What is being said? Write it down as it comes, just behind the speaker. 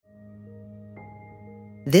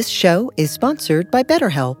This show is sponsored by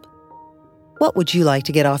BetterHelp. What would you like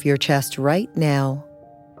to get off your chest right now?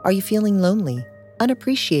 Are you feeling lonely,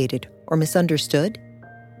 unappreciated, or misunderstood?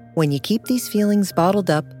 When you keep these feelings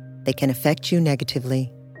bottled up, they can affect you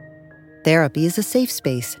negatively. Therapy is a safe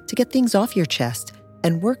space to get things off your chest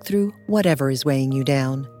and work through whatever is weighing you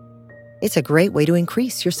down. It's a great way to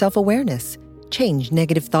increase your self-awareness, change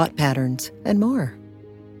negative thought patterns, and more.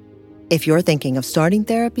 If you're thinking of starting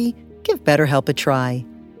therapy, give BetterHelp a try.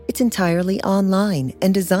 It's entirely online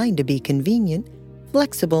and designed to be convenient,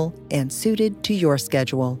 flexible, and suited to your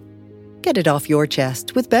schedule. Get it off your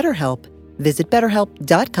chest with BetterHelp. Visit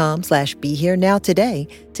BetterHelp.com/BeHereNow today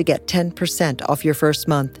to get 10% off your first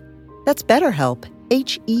month. That's BetterHelp,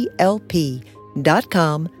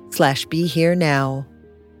 HELP.com/BeHereNow.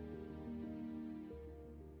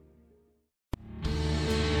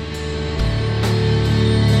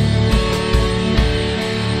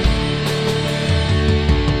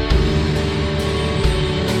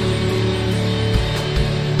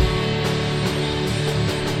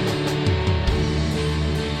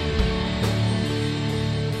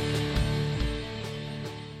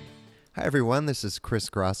 Hi, everyone. This is Chris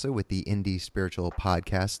Grosso with the Indie Spiritual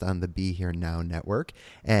Podcast on the Be Here Now Network,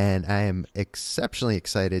 and I am exceptionally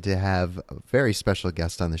excited to have a very special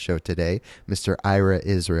guest on the show today, Mr. Ira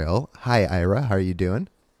Israel. Hi, Ira. How are you doing?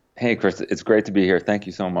 Hey, Chris. It's great to be here. Thank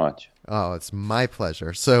you so much. Oh, it's my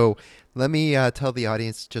pleasure. So let me tell the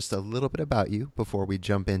audience just a little bit about you before we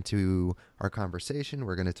jump into our conversation.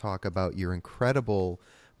 We're going to talk about your incredible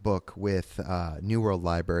book with New World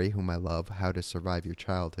Library, whom I love, How to Survive Your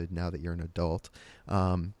Childhood Now That You're an Adult.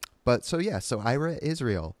 So Ira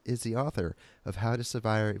Israel is the author of How to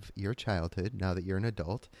Survive Your Childhood Now That You're an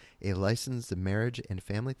Adult, a licensed marriage and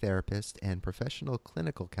family therapist and professional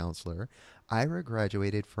clinical counselor. Ira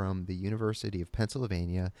graduated from the University of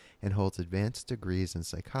Pennsylvania and holds advanced degrees in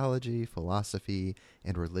psychology, philosophy,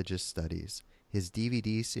 and religious studies. His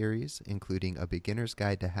DVD series, including A Beginner's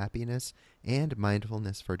Guide to Happiness and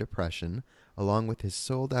Mindfulness for Depression, along with his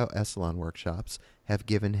sold-out Esalen workshops, have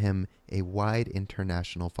given him a wide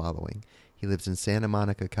international following. He lives in Santa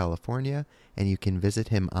Monica, California, and you can visit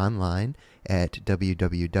him online at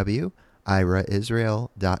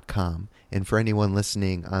www.iraisrael.com. And for anyone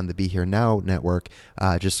listening on the Be Here Now network,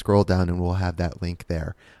 just scroll down and we'll have that link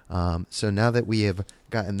there. So now that we have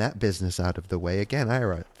gotten that business out of the way, again,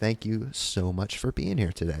 Ira, thank you so much for being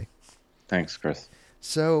here today. Thanks, Chris.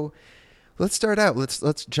 So let's start out.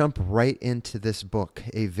 Let's jump right into this book,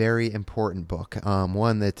 a very important book,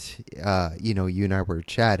 one that, you and I were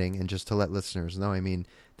chatting, and just to let listeners know, I mean,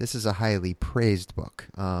 this is a highly praised book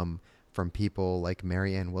from people like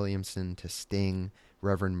Marianne Williamson to Sting,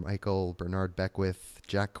 Reverend Michael Bernard Beckwith,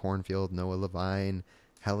 Jack Kornfield, Noah Levine,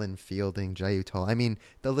 Helen Fielding, Jai Uttal. I mean,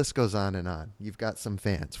 the list goes on and on. You've got some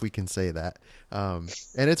fans, we can say that, and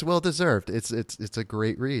it's well deserved. It's a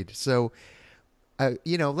great read. So,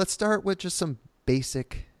 let's start with just some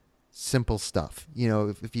basic, simple stuff.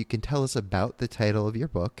 If you can tell us about the title of your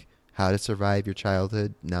book, How to Survive Your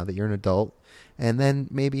Childhood Now That You're an Adult, and then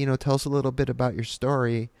maybe tell us a little bit about your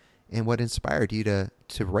story and what inspired you to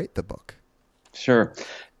write the book. Sure.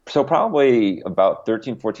 So probably about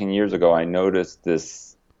 13, 14 years ago, I noticed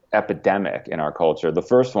this epidemic in our culture. The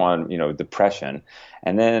first one, depression,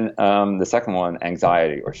 and then the second one,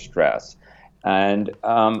 anxiety or stress. And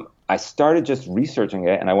I started just researching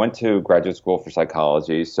it, and I went to graduate school for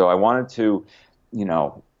psychology. So I wanted to,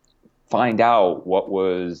 find out what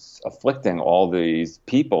was afflicting all these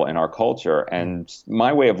people in our culture. And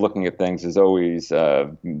my way of looking at things is always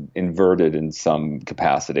inverted in some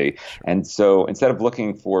capacity. And so instead of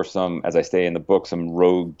looking for some, as I say in the book, some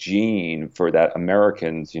rogue gene for that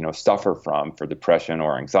Americans, suffer from for depression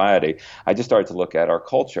or anxiety, I just started to look at our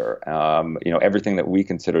culture, everything that we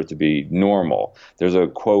consider to be normal. There's a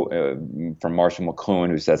quote from Marshall McLuhan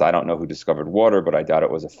who says, "I don't know who discovered water, but I doubt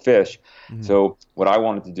it was a fish." Mm-hmm. So what I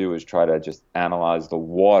wanted to do is try to just analyze the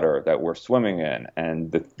water that we're swimming in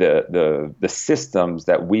and the systems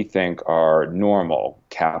that we think are normal: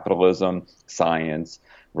 capitalism, science,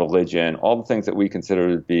 religion, all the things that we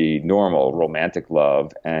consider to be normal, romantic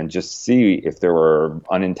love, and just see if there were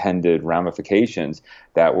unintended ramifications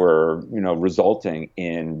that were, resulting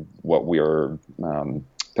in what we are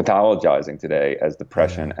pathologizing today as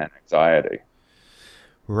depression and anxiety.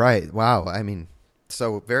 Right. Wow. I mean,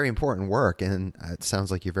 so very important work, and it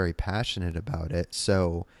sounds like you're very passionate about it.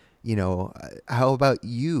 So, how about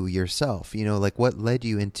you yourself? Like what led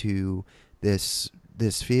you into this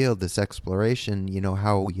field, this exploration?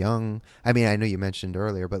 How young? I mean, I know you mentioned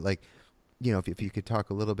earlier, but if you could talk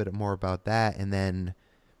a little bit more about that, and then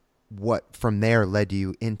what from there led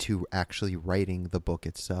you into actually writing the book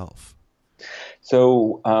itself?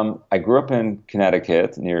 So I grew up in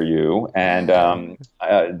Connecticut near you, and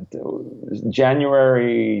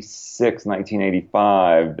January 6,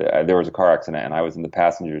 1985, there was a car accident, and I was in the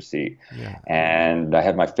passenger seat, Yeah. and I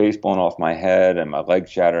had my face blown off my head, and my leg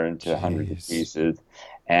shattered into hundreds of Jeez. pieces.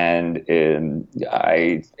 And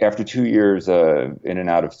after 2 years in and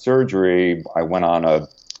out of surgery, I went on a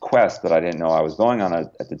quest that I didn't know I was going on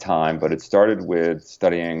at the time, but it started with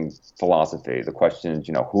studying philosophy. The questions,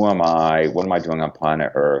 who am I? What am I doing on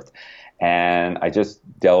planet Earth? And I just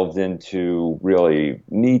delved into really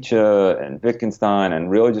Nietzsche and Wittgenstein, and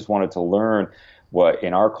really just wanted to learn what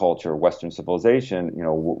in our culture, Western civilization,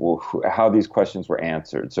 how these questions were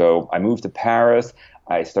answered. So I moved to Paris.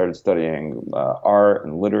 I started studying art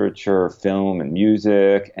and literature, film and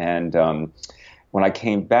music, and when I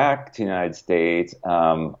came back to the United States,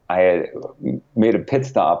 I had made a pit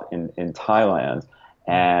stop in Thailand,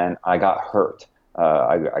 and I got hurt.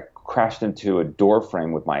 I crashed into a door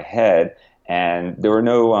frame with my head, and there were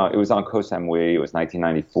no, it was on Koh Samui, it was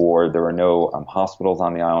 1994, there were no hospitals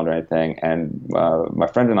on the island or anything, and my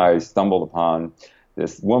friend and I stumbled upon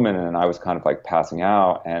this woman, and I was kind of like passing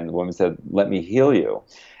out, and the woman said, "Let me heal you."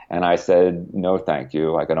 And I said, "No, thank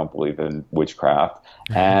you. Like, I don't believe in witchcraft."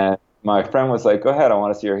 And my friend was like, "Go ahead, I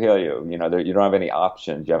want to see her heal you. You don't have any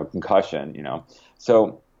options. You have a concussion,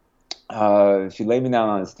 So she laid me down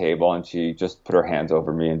on this table, and she just put her hands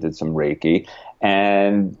over me and did some Reiki.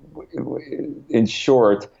 And in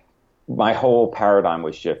short, my whole paradigm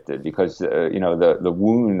was shifted because, the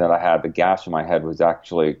wound that I had, the gash in my head was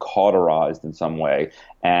actually cauterized in some way.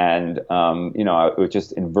 And, it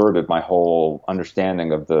just inverted my whole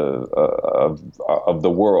understanding of the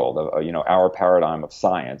world, our paradigm of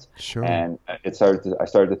science. Sure. And I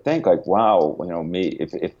started to think like, wow,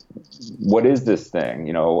 if what is this thing,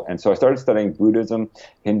 And so I started studying Buddhism,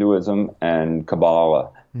 Hinduism, and Kabbalah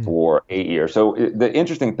for 8 years. So the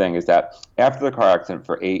interesting thing is that after the car accident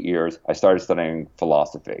for 8 years, I started studying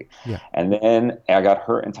philosophy. Yeah. And then I got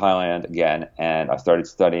hurt in Thailand again, and I started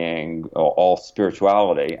studying all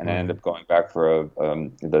spirituality, and I ended up going back for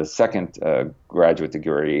the second graduate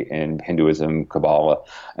degree in Hinduism, Kabbalah,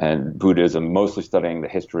 and Buddhism, mostly studying the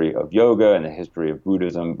history of yoga and the history of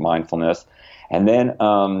Buddhism, mindfulness. And then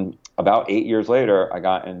about 8 years later, I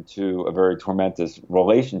got into a very tormentous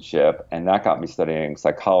relationship, and that got me studying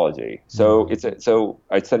psychology. So so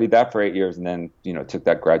I studied that for 8 years, and then took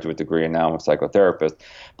that graduate degree, and now I'm a psychotherapist.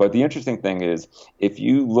 But the interesting thing is, if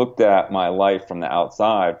you looked at my life from the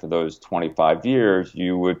outside for those 25 years,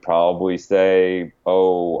 you would probably say,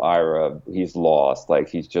 "Oh, Ira, he's lost. Like,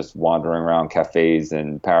 he's just wandering around cafes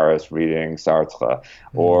in Paris reading Sartre."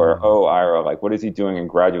 Or, "Oh, Ira, like, what is he doing in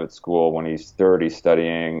graduate school when he's 30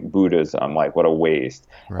 studying Buddhism? Like, what a waste."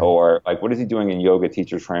 Right. Or, like, what is he doing in yoga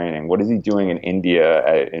teacher training? What is he doing in India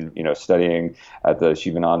studying at the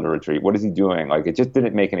Shivananda retreat? What is he doing? Like, it just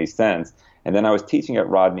didn't make any sense. And then I was teaching at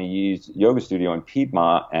Rodney Yee's yoga studio in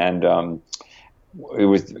Piedmont, and it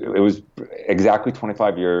was exactly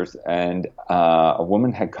 25 years, and a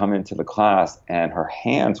woman had come into the class, and her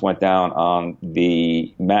hands went down on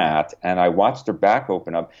the mat, and I watched her back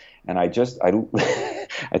open up, and I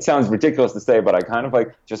it sounds ridiculous to say, but I kind of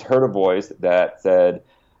like just heard a voice that said,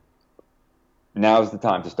 "Now's the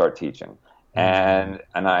time to start teaching." And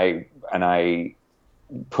I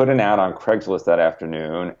put an ad on Craigslist that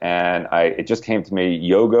afternoon, and it just came to me,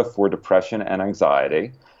 yoga for depression and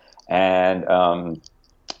anxiety. And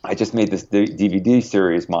I just made this DVD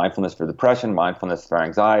series, Mindfulness for Depression, Mindfulness for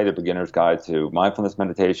Anxiety, A Beginner's Guide to Mindfulness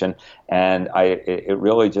Meditation. And it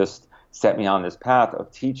really just set me on this path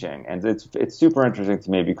of teaching. And it's super interesting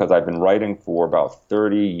to me because I've been writing for about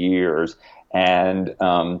 30 years. And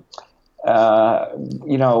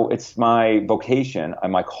it's my vocation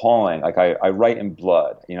and my calling. Like I write in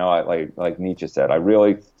blood, like Nietzsche said, I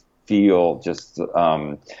really feel just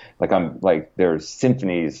like I'm like there's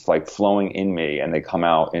symphonies like flowing in me, and they come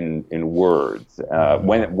out in words.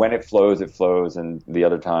 When it flows, and the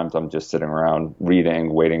other times I'm just sitting around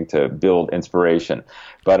reading, waiting to build inspiration.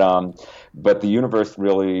 But the universe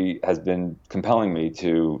really has been compelling me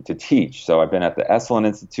to teach. So I've been at the Esalen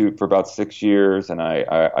Institute for about 6 years, and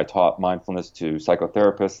I taught mindfulness to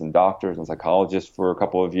psychotherapists and doctors and psychologists for a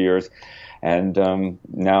couple of years. And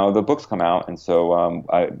now the book's come out, and so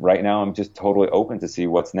right now I'm just totally open to see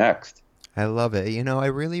what's next. I love it. I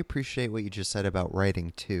really appreciate what you just said about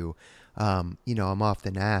writing too. I'm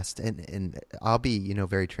often asked, and I'll be,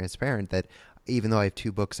 very transparent that even though I have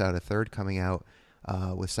 2 books out, a third coming out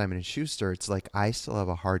with Simon & Schuster, it's like I still have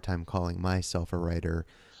a hard time calling myself a writer.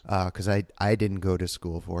 because I didn't go to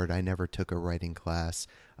school for it. I never took a writing class.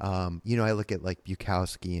 I look at like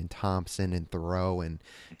Bukowski and Thompson and Thoreau and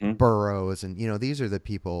Hmm. Burroughs, and these are the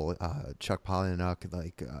people, Chuck Palahniuk,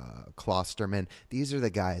 like Klosterman. These are the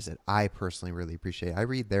guys that I personally really appreciate. I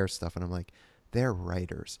read their stuff and I'm like, they're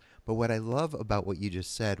writers. But what I love about what you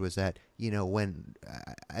just said was that when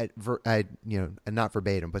not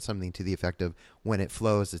verbatim, but something to the effect of when it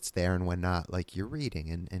flows, it's there, and when not, like you're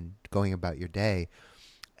reading and going about your day.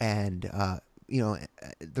 And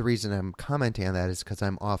the reason I'm commenting on that is because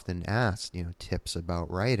I'm often asked tips about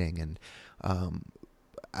writing, and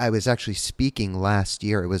I was actually speaking last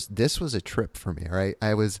year. This was a trip for me, right?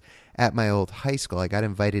 I was at my old high school. I got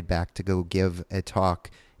invited back to go give a talk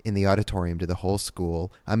in the auditorium to the whole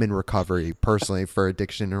school. I'm in recovery personally for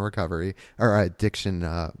addiction and recovery, or addiction,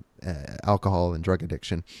 alcohol and drug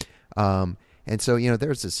addiction. And so,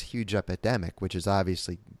 there's this huge epidemic, which is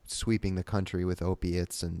obviously sweeping the country with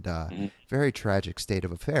opiates and Hmm. very tragic state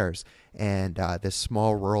of affairs. And this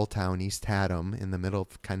small rural town, East Haddam, in the middle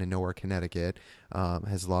of kind of nowhere, Connecticut,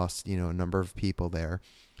 has lost, a number of people there.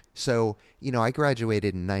 So, I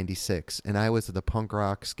graduated in 96, and I was the punk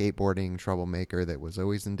rock skateboarding troublemaker that was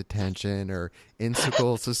always in detention or in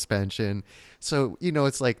school suspension. So,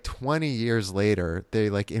 it's like 20 years later,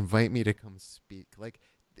 they like invite me to come speak. Like,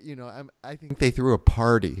 I think they threw a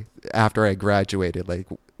party after I graduated. Like,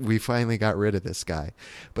 we finally got rid of this guy.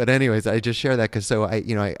 But anyways, I just share that because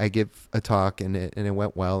I give a talk, and it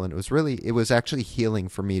went well, and it was actually healing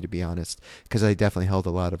for me, to be honest, because I definitely held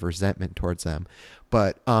a lot of resentment towards them.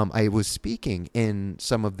 But I was speaking in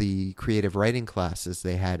some of the creative writing classes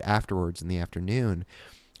they had afterwards in the afternoon,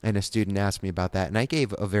 and a student asked me about that, and I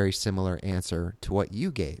gave a very similar answer to what you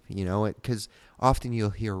gave, because often you'll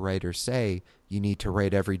hear writers say you need to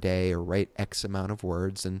write every day or write X amount of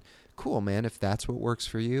words, and cool, man, if that's what works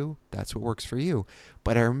for you, that's what works for you.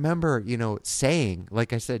 But I remember, saying,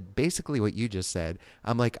 like I said, basically what you just said.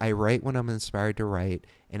 I'm like, I write when I'm inspired to write,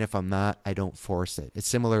 and if I'm not, I don't force it. It's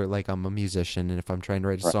similar, like I'm a musician, and if I'm trying to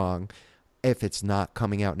write a Right. song, if it's not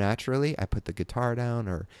coming out naturally, I put the guitar down,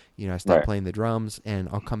 or I stop Right. playing the drums, and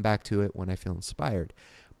I'll come back to it when I feel inspired.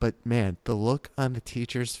 But man, the look on the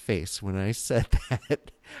teacher's face when I said that,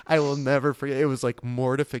 I will never forget. It was like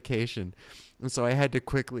mortification. And so I had to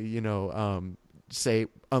quickly, say,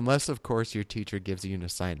 unless of course your teacher gives you an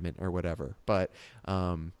assignment or whatever. But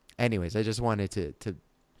anyways, I just wanted to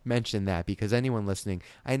mention that, because anyone listening,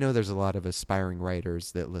 I know there's a lot of aspiring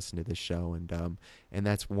writers that listen to this show, and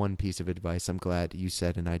that's one piece of advice I'm glad you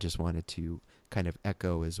said, and I just wanted to kind of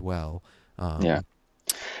echo as well. Yeah. Um, yeah,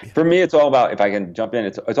 For me, it's all about, if I can jump in,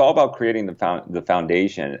 it's all about creating the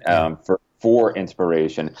foundation yeah. for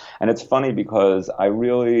inspiration. And it's funny because I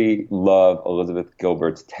really love Elizabeth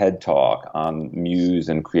Gilbert's TED Talk on muse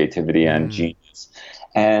and creativity and Mm, genius.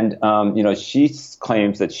 And she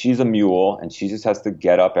claims that she's a mule and she just has to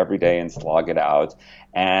get up every day and slog it out.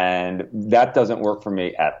 And that doesn't work for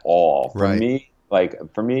me at all. right.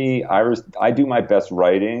 For me, I do my best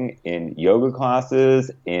writing in yoga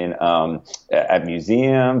classes, at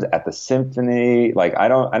museums, at the symphony. Like I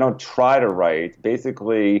don't try to write.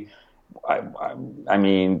 Basically, I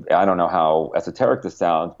mean, I don't know how esoteric this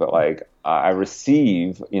sounds, but like I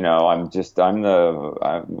receive, I'm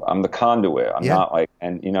the conduit. I'm Yeah, not like,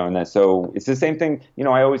 and then so it's the same thing.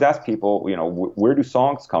 I always ask people, where do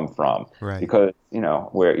songs come from? right. Because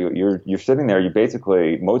where you're sitting there, you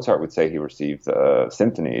basically, Mozart would say he received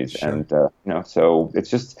symphonies, Sure. and so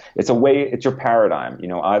it's a way, it's your paradigm.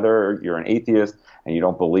 Either you're an atheist and you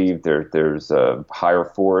don't believe there's a higher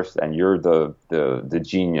force and you're the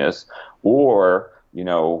genius, or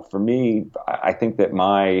for me, I think that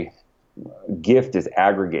my gift is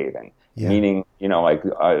aggregating, Yeah. meaning, like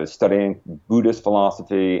I was studying Buddhist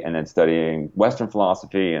philosophy and then studying Western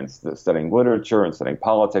philosophy and studying literature and studying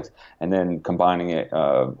politics and then combining it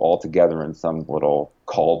all together in some little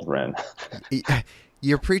cauldron.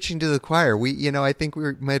 You're preaching to the choir. I think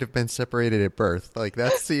we might have been separated at birth. Like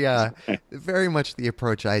that's the very much the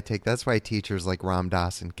approach I take. That's why teachers like Ram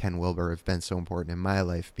Dass and Ken Wilber have been so important in my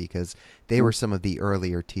life, because they were some of the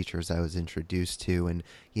earlier teachers I was introduced to, and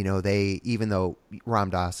they, even though Ram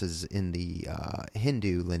Dass is in the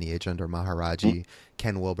Hindu lineage under Maharaji,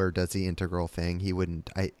 Ken Wilber does the integral thing. He wouldn't.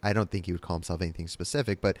 I don't think he would call himself anything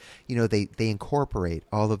specific, but they incorporate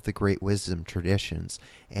all of the great wisdom traditions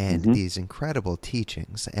and Hmm. these incredible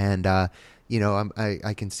teachings. And I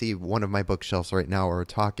can see one of my bookshelves right now where we're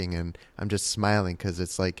talking, and I'm just smiling because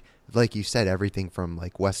it's like you said, everything from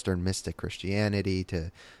like Western mystic Christianity to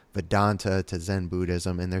Vedanta to Zen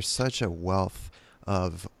Buddhism, and there's such a wealth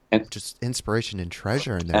of And just inspiration and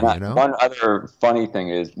treasure in there, And you know? one other funny thing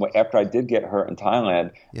is, after I did get hurt in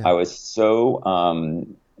Thailand, Yeah. I was so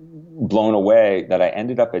blown away that I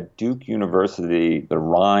ended up at Duke University, the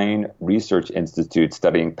Rhine Research Institute,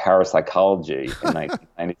 studying parapsychology in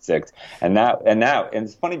 1996. And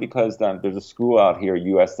it's funny because there's a school out here,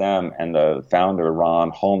 USM, and the founder,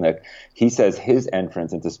 Ron Holnick, he says his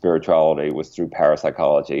entrance into spirituality was through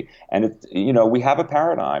parapsychology. And it's, we have a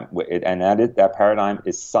paradigm, and that paradigm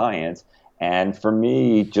is science. And for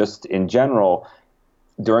me, just in general,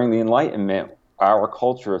 during the Enlightenment, our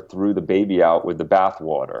culture threw the baby out with the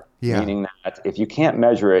bathwater, Yeah. meaning that if you can't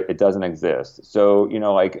measure it, it doesn't exist. So,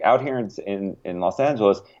 like out here in Los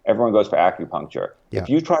Angeles, everyone goes for acupuncture. Yeah. If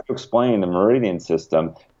you try to explain the meridian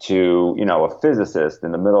system to, a physicist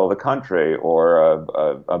in the middle of the country or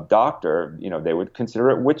a doctor, they would consider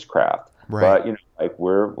it witchcraft. Right. But, like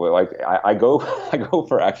we're like, I go, I go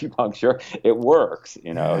for acupuncture. It works,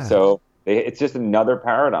 Yeah. so. It's just another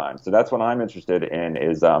paradigm. So that's what I'm interested in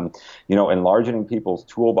is, enlarging people's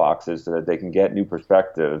toolboxes so that they can get new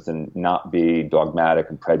perspectives and not be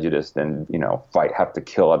dogmatic and prejudiced and, have to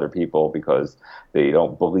kill other people because they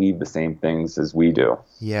don't believe the same things as we do.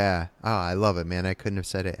 Yeah. Oh, I love it, man. I couldn't have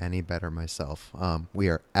said it any better myself. We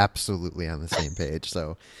are absolutely on the same page.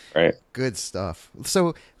 So Right. good stuff.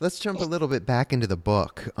 So let's jump a little bit back into the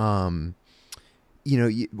book.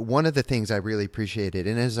 One of the things I really appreciated,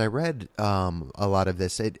 and as I read a lot of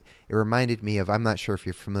this, it reminded me of, I'm not sure if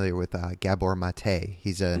you're familiar with Gabor Mate.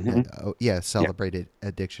 He's a celebrated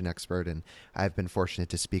addiction expert, and I've been fortunate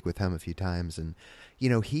to speak with him a few times. And,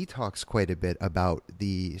 he talks quite a bit about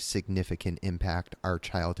the significant impact our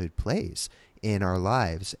childhood plays in our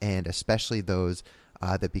lives, and especially those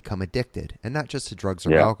that become addicted, and not just to drugs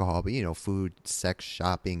or alcohol, but, food, sex,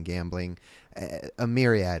 shopping, gambling, a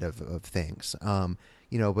myriad of things.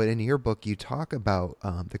 But in your book, you talk about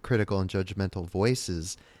the critical and judgmental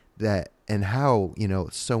voices and how,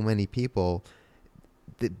 so many people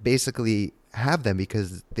that basically have them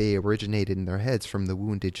because they originated in their heads from the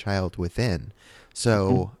wounded child within.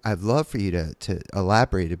 So I'd love for you to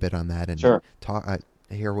elaborate a bit on that and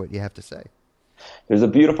hear what you have to say. There's a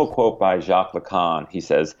beautiful quote by Jacques Lacan. He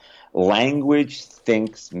says, "Language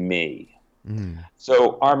thinks me."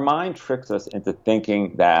 So our mind tricks us into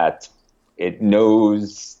thinking that it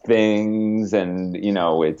knows things and,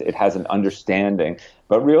 it has an understanding.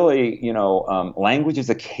 But really, language is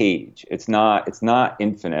a cage. It's not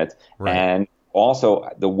infinite. Right. And also,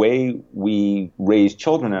 the way we raise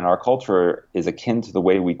children in our culture is akin to the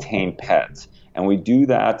way we tame pets. And we do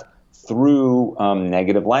that through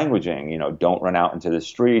negative languaging. Don't run out into the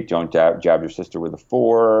street, don't jab your sister with a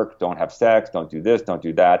fork, don't have sex, don't do this, don't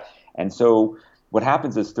do that. And so what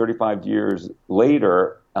happens is 35 years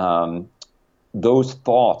later, those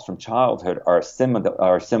thoughts from childhood are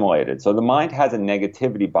assimilated. So the mind has a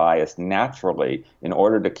negativity bias naturally in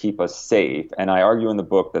order to keep us safe. And I argue in the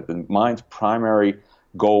book that the mind's primary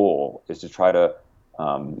goal is to try to,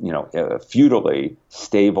 futilely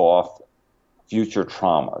stave off future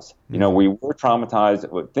traumas. We were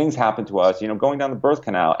traumatized. Things happen to us. Going down the birth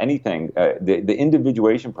canal, anything. The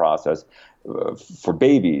individuation process for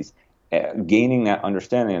babies, gaining that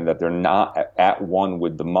understanding that they're not at one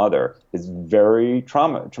with the mother is very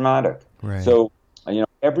traumatic. Right. So,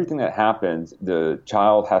 everything that happens, the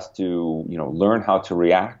child has to, learn how to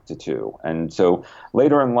react to. And so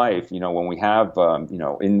later in life, when we have,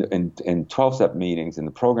 in 12-step meetings in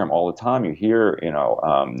the program all the time, you hear,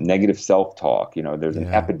 negative self-talk. There's an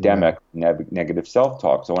epidemic of negative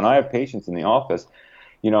self-talk. So when I have patients in the office,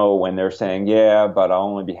 when they're saying, yeah, but I'll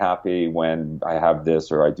only be happy when I have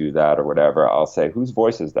this or I do that or whatever, I'll say, whose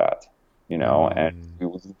voice is that? And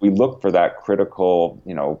we look for that critical,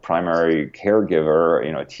 primary caregiver,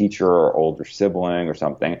 a teacher or older sibling or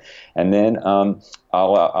something. And then I'll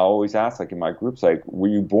always ask, like in my groups, like, were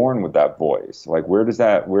you born with that voice? Like, where does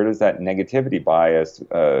that negativity bias,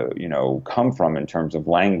 come from in terms of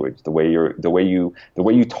language, the way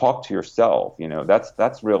you talk to yourself?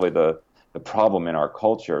 That's really the problem in our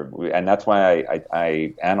culture. And that's why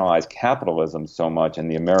I analyze capitalism so much and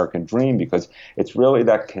the American dream, because it's really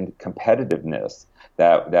that competitiveness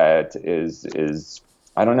that is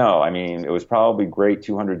I don't know. I mean, it was probably great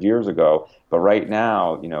 200 years ago, but right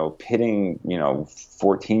now, pitting,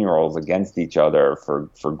 14-year-olds against each other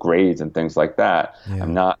for grades and things like that,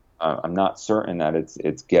 yeah. I'm not certain that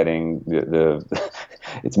it's getting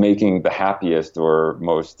it's making the happiest or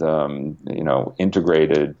most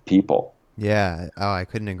integrated people. Yeah. Oh, I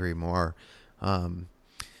couldn't agree more. And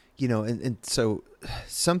so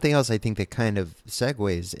something else I think that kind of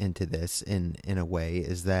segues into this in a way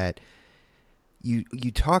is that,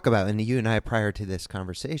 you talk about, and you and I prior to this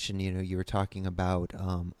conversation, you were talking about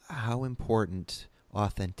how important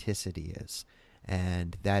authenticity is,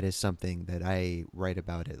 and that is something that I write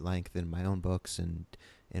about at length in my own books and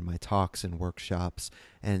in my talks and workshops.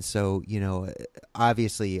 And so,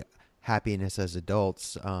 obviously, happiness as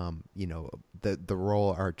adults, the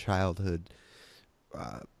role our childhood,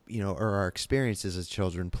 or our experiences as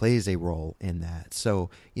children plays a role in that. So,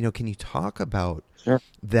 can you talk about Sure.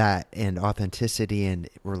 that and authenticity in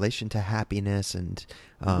relation to happiness and,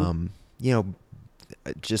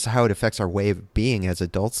 just how it affects our way of being as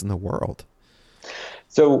adults in the world?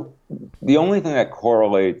 So the only thing that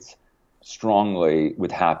correlates strongly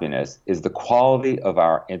with happiness is the quality of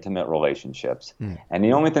our intimate relationships. And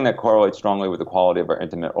the only thing that correlates strongly with the quality of our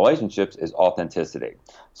intimate relationships is authenticity.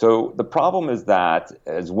 So the problem is that,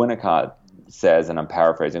 as Winnicott says, and I'm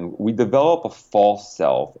paraphrasing, we develop a false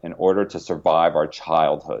self in order to survive our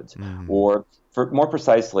childhoods. Or more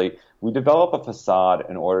precisely, we develop a facade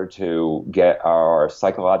in order to get our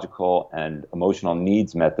psychological and emotional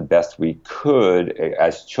needs met the best we could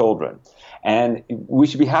as children. And we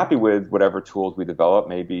should be happy with whatever tools we develop.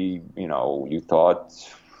 Maybe, you thought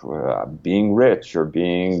being rich or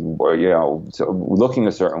being, looking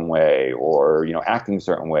a certain way or, acting a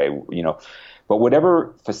certain way, But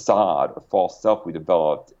whatever facade or false self we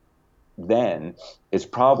developed then is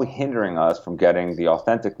probably hindering us from getting the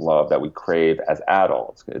authentic love that we crave as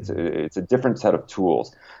adults. It's a different set of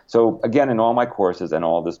tools. So again, in all my courses and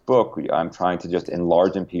all this book, I'm trying to just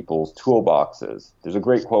enlarge in people's toolboxes. There's a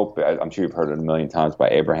great quote, I'm sure you've heard it a million times, by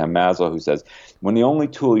Abraham Maslow, who says, when the only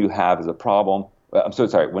tool you have is a problem,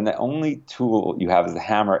 when the only tool you have is a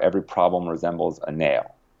hammer, every problem resembles a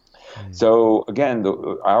nail. So again,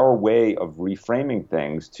 our way of reframing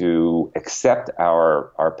things to accept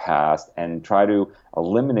our past and try to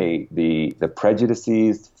eliminate the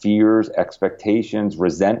prejudices, fears, expectations,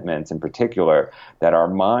 resentments in particular that our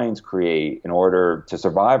minds create in order to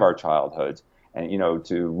survive our childhoods, and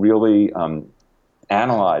to really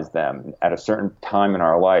analyze them at a certain time in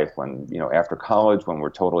our life when after college, when we're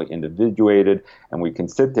totally individuated, and we can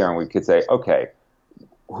sit there and we could say, okay,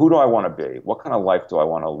 who do I want to be? What kind of life do I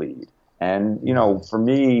want to lead? And, for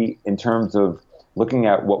me, in terms of looking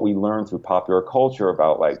at what we learn through popular culture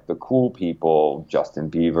about like the cool people, Justin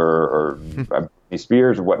Bieber or Britney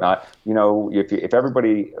Spears or whatnot, if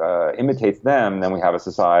everybody imitates them, then we have a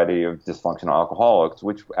society of dysfunctional alcoholics,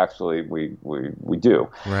 which actually we do.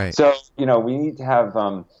 Right. So, we need to have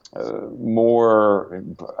more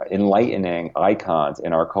enlightening icons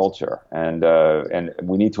in our culture, and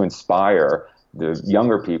we need to inspire the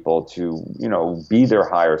younger people to, be their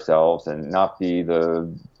higher selves and not be the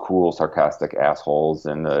cool, sarcastic assholes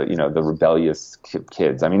and the rebellious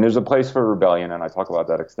kids. I mean, there's a place for rebellion, and I talk about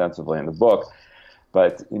that extensively in the book.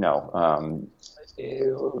 But,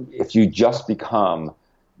 if you just become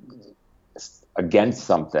against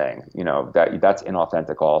something, that's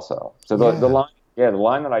inauthentic also. So the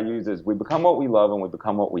line that I use is, we become what we love and we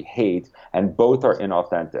become what we hate, and both are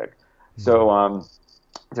inauthentic. So,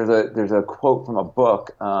 there's a quote from a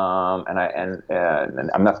book, and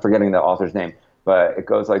I'm not forgetting the author's name, but it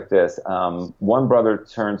goes like this: one brother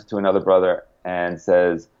turns to another brother and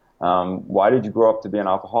says, "Why did you grow up to be an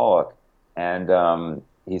alcoholic?" And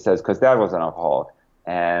he says, "Because Dad was an alcoholic."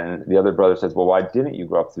 And the other brother says, "Well, why didn't you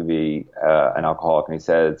grow up to be an alcoholic?" And he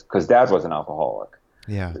says, "Because Dad was an alcoholic."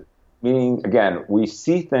 Yeah. Meaning, again, we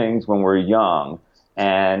see things when we're young,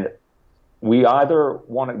 and we either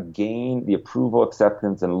want to gain the approval,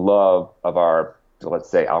 acceptance, and love of our, let's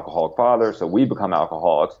say, alcoholic father, so we become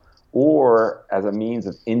alcoholics, or as a means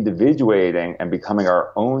of individuating and becoming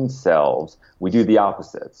our own selves, we do the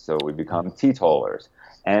opposite. So we become teetotalers.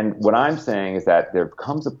 And what I'm saying is that there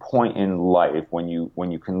comes a point in life when you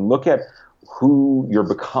can look at who you're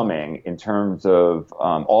becoming in terms of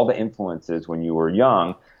all the influences when you were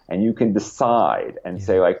young, and you can decide and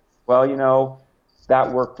say, like, well,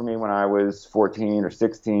 that worked for me when I was 14 or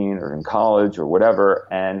 16 or in college or whatever,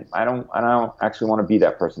 and I don't actually want to be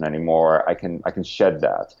that person anymore. I can shed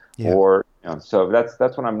that. Yeah. Or so that's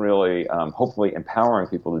what I'm really hopefully empowering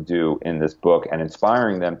people to do in this book, and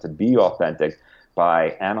inspiring them to be authentic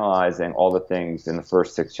by analyzing all the things in the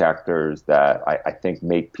first 6 chapters that I think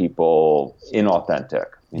make people inauthentic.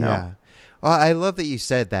 Yeah. Well, I love that you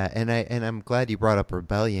said that, and I'm glad you brought up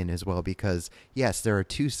rebellion as well, because yes, there are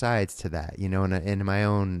 2 sides to that. In my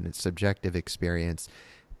own subjective experience,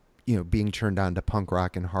 being turned on to punk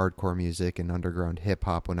rock and hardcore music and underground hip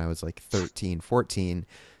hop when I was like 13, 14,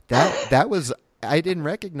 that was I didn't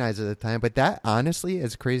recognize it at the time, but that honestly,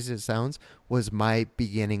 as crazy as it sounds, was my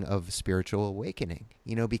beginning of spiritual awakening,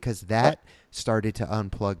 because Right. that started to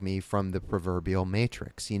unplug me from the proverbial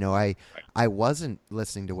matrix. I wasn't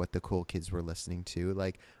listening to what the cool kids were listening to.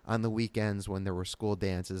 Like on the weekends when there were school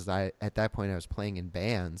dances, at that point I was playing in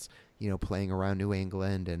bands, playing around New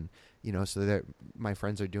England, and so that my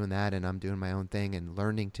friends are doing that and I'm doing my own thing and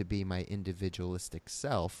learning to be my individualistic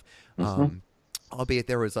self. Hmm. Albeit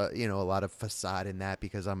there was a lot of facade in that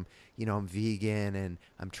because I'm vegan and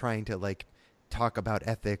I'm trying to like talk about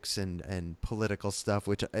ethics and political stuff,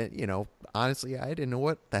 which honestly I didn't know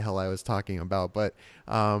what the hell I was talking about, but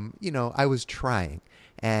I was trying,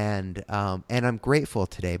 and I'm grateful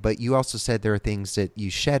today. But you also said there are things that you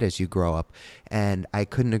shed as you grow up, and I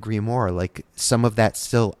couldn't agree more. Like some of that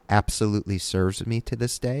still absolutely serves me to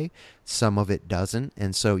this day, some of it doesn't,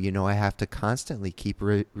 and so I have to constantly keep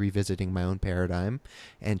revisiting my own paradigm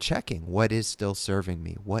and checking what is still serving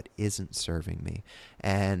me, what isn't serving me.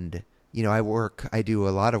 And I do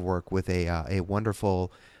a lot of work with a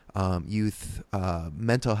wonderful youth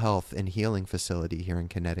mental health and healing facility here in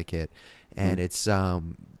Connecticut, and it's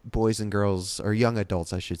boys and girls, or young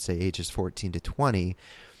adults I should say, ages 14 to 20,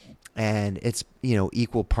 and it's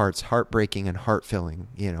equal parts heartbreaking and heart filling.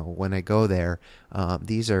 When I go there,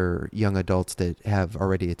 these are young adults that have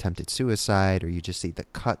already attempted suicide, or you just see the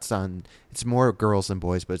cuts on. It's more girls than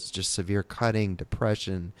boys, but it's just severe cutting,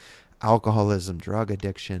 depression, alcoholism, drug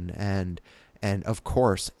addiction, and of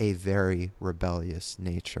course a very rebellious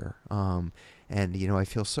nature. And I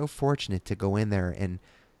feel so fortunate to go in there and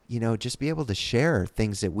just be able to share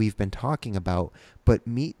things that we've been talking about, but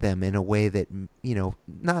meet them in a way that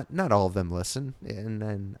not all of them listen,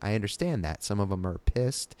 and I understand that some of them are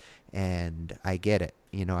pissed, and I get it.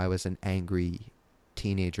 I was an angry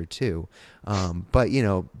teenager too, but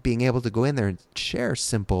being able to go in there and share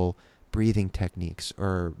simple breathing techniques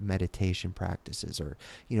or meditation practices, or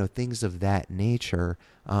things of that nature.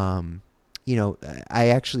 I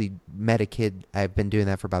actually met a kid. I've been doing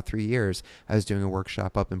that for about 3 years. I was doing a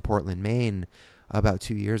workshop up in Portland, Maine, about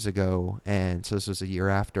 2 years ago, and so this was a year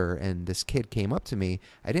after, and this kid came up to me.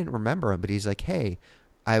 I didn't remember him, but he's like, hey,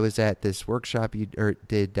 I was at this workshop you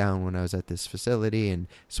did down when I was at this facility, and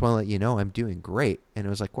just want to let you know I'm doing great. And it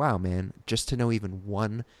was like, wow, man, just to know even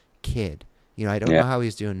one kid. I don't know Yeah. how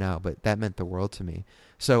he's doing now, but that meant the world to me.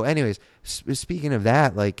 So anyways, speaking of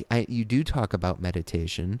that, like you do talk about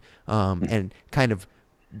meditation, and kind of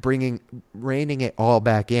reining it all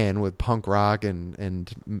back in with punk rock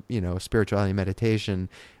and spirituality and meditation.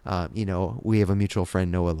 We have a mutual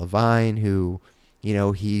friend, Noah Levine, who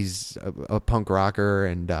he's a punk rocker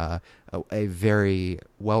and a very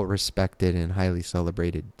well respected and highly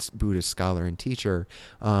celebrated Buddhist scholar and teacher.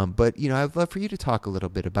 But I'd love for you to talk a little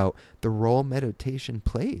bit about the role meditation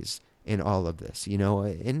plays in all of this,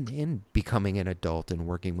 in becoming an adult and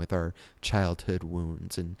working with our childhood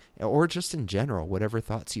wounds, and or just in general, whatever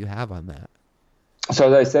thoughts you have on that.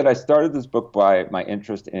 So as I said, I started this book by my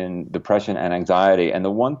interest in depression and anxiety. And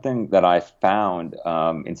the one thing that I found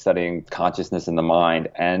in studying consciousness in the mind,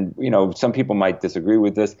 and some people might disagree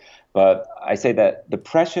with this, but I say that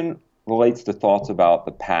depression relates to thoughts about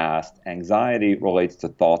the past, anxiety relates to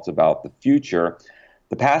thoughts about the future.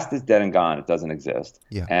 The past is dead and gone; it doesn't exist,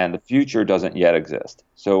 Yeah. and the future doesn't yet exist.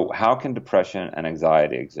 So how can depression and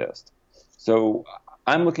anxiety exist? So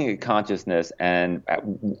I'm looking at consciousness and,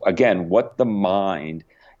 again, what the mind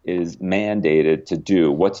is mandated to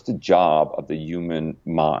do. What's the job of the human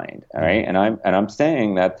mind? All right, and I'm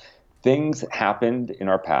saying that things happened in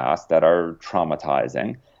our past that are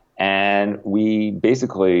traumatizing, and we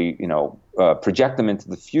basically, project them into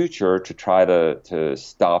the future to try to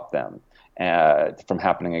stop them from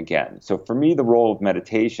happening again. So for me, the role of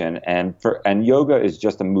meditation and yoga is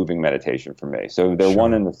just a moving meditation for me. So they're one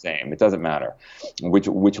Sure. and the same. It doesn't matter which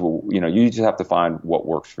you just have to find what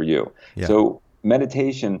works for you. Yeah. So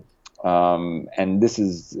meditation, and this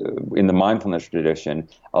is in the mindfulness tradition,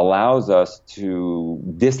 allows us to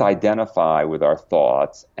disidentify with our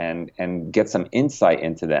thoughts and get some insight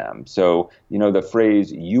into them. So, the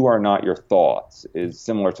phrase, you are not your thoughts, is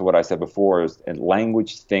similar to what I said before, is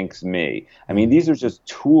language thinks me. I mean, these are just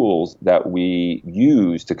tools that we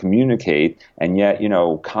use to communicate, and yet,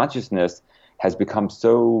 consciousness has become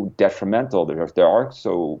so detrimental. There are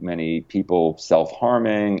so many people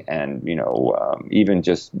self-harming and, even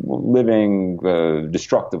just living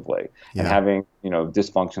destructively and having,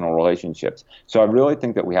 dysfunctional relationships. So I really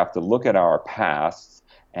think that we have to look at our pasts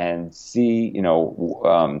and see,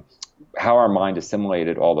 how our mind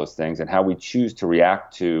assimilated all those things and how we choose to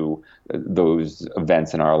react to those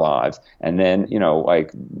events in our lives. And then,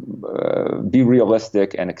 be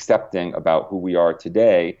realistic and accepting about who we are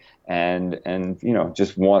today, and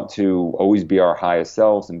just want to always be our highest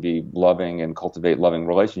selves and be loving and cultivate loving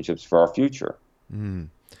relationships for our future.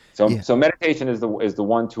 So meditation is the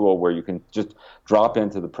one tool where you can just drop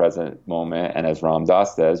into the present moment, and as Ram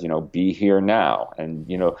Dass says, be here now, and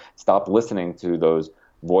stop listening to those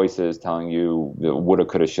voices telling you the woulda,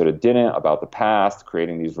 coulda, shoulda, didn't about the past,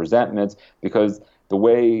 creating these resentments. Because the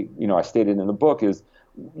way I stated in the book is,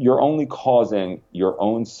 you're only causing your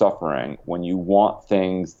own suffering when you want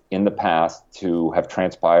things in the past to have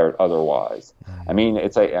transpired otherwise. I mean,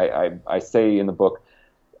 it's I say in the book,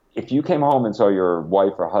 if you came home and saw your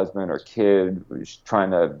wife or husband or kid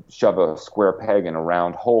trying to shove a square peg in a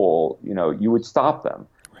round hole, you would stop them.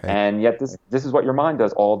 Right. And yet this is what your mind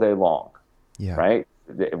does all day long. Yeah. Right?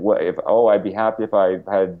 I'd be happy if I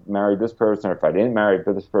had married this person, or if I didn't marry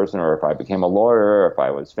this person, or if I became a lawyer, or if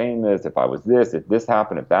I was famous, if I was this, if this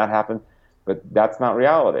happened, if that happened. But that's not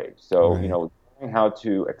reality. So, right. Learning how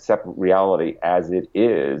to accept reality as it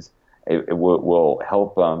is, it will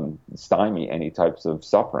help stymie any types of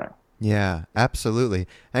suffering. Yeah, absolutely.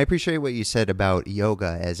 I appreciate what you said about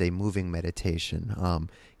yoga as a moving meditation.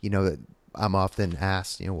 I'm often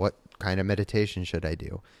asked, what kind of meditation should I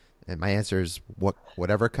do? And my answer is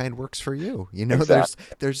whatever kind works for you. Exactly.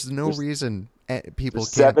 There's no reason people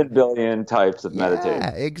can't. 7 billion types of meditation.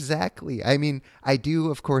 Yeah, exactly. I mean, I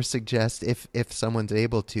do, of course, suggest if someone's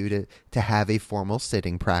able to have a formal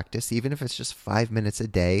sitting practice, even if it's just 5 minutes a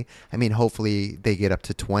day. I mean, hopefully they get up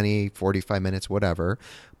to 20, 45 minutes, whatever.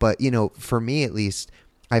 But, for me at least,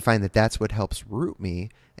 I find that that's what helps root me.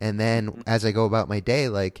 And then as I go about my day,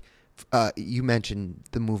 you mentioned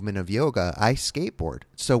the movement of yoga. I skateboard.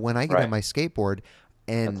 So when I get on my skateboard,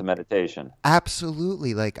 and that's a meditation.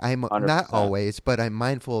 Absolutely. I'm 100%. Not always, but I'm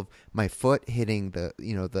mindful of my foot hitting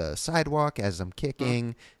the sidewalk as I'm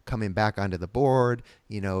kicking, coming back onto the board,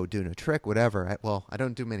 doing a trick, whatever. I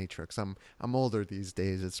don't do many tricks. I'm older these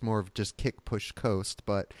days. It's more of just kick, push, coast,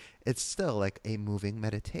 but it's still like a moving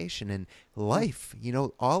meditation. And life,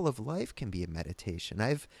 all of life can be a meditation.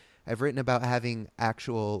 I've written about having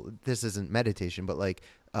this isn't meditation, but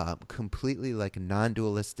completely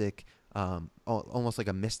non-dualistic, almost like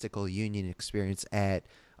a mystical union experience it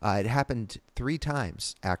happened 3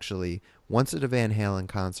 times, actually. Once at a Van Halen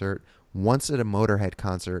concert, once at a Motorhead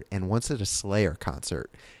concert, and once at a Slayer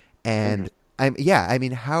concert. And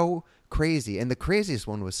how crazy. And the craziest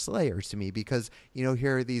one was Slayer to me, because,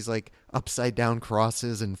 here are these upside down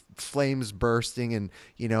crosses and flames bursting, and,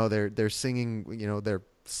 they're singing, their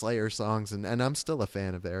Slayer songs, and I'm still a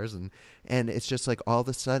fan of theirs, and it's just all of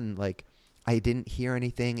a sudden I didn't hear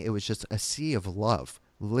anything. It was just a sea of love,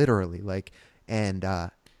 literally, and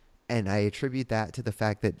I attribute that to the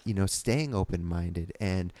fact that staying open-minded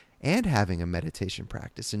and having a meditation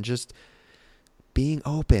practice and just being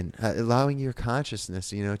open, allowing your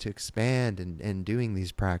consciousness to expand, and doing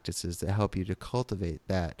these practices that help you to cultivate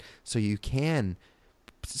that, so you can,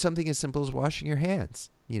 something as simple as washing your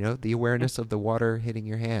hands. The awareness of the water hitting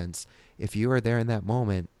your hands. If you are there in that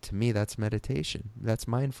moment, to me, that's meditation. That's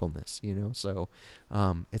mindfulness, So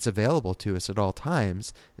it's available to us at all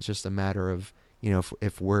times. It's just a matter of,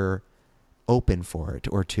 if we're open for it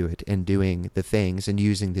or to it, and doing the things and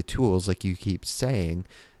using the tools, like you keep saying,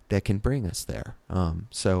 that can bring us there.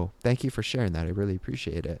 So thank you for sharing that. I really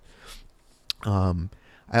appreciate it.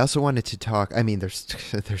 I also wanted to talk,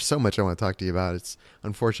 there's so much I want to talk to you about. It's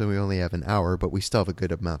unfortunately we only have an hour, but we still have a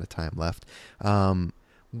good amount of time left.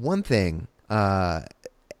 One thing, and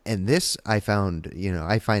this I find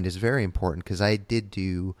is very important, because I did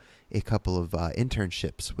do a couple of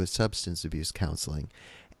internships with substance abuse counseling,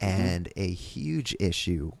 and a huge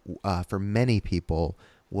issue for many people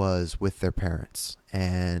was with their parents,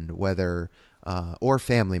 and whether or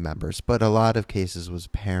family members, but a lot of cases was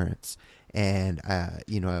parents. And,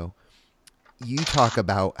 you talk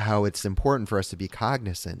about how it's important for us to be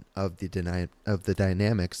cognizant of the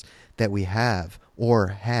dynamics that we have or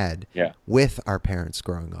had with our parents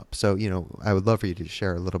growing up. So, I would love for you to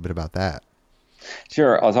share a little bit about that.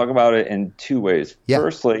 Sure. I'll talk about it in 2 ways. Yeah.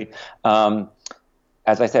 Firstly,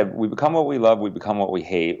 as I said, we become what we love, we become what we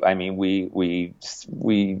hate. I mean, we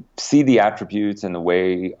see the attributes and the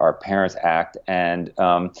way our parents act, and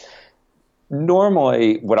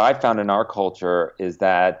normally, what I've found in our culture is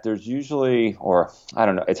that there's usually, or I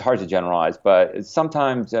don't know, it's hard to generalize, but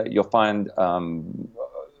sometimes you'll find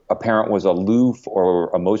a parent was aloof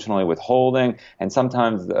or emotionally withholding, and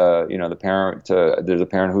sometimes there's a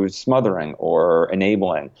parent who's smothering or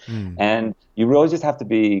enabling, and you really just have to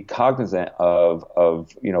be cognizant of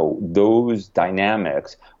those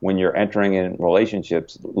dynamics when you're entering in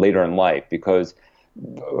relationships later in life, because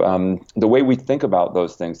the way we think about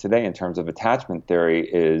those things today in terms of attachment theory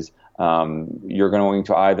is you're going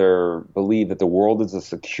to either believe that the world is a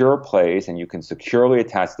secure place and you can securely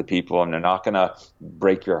attach to people and they're not going to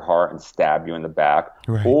break your heart and stab you in the back.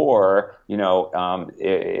 Right. Or,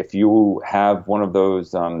 if you have one of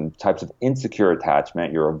those types of insecure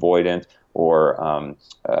attachment, you're avoidant or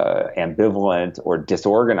ambivalent or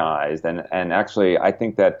disorganized. And actually, I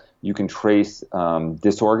think that you can trace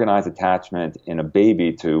disorganized attachment in a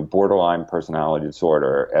baby to borderline personality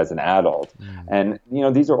disorder as an adult. And,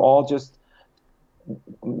 these are all just,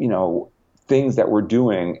 things that we're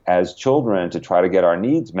doing as children to try to get our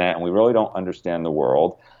needs met, and we really don't understand the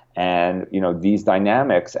world. And, these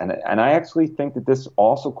dynamics, and I actually think that this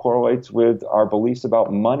also correlates with our beliefs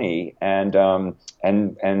about money and our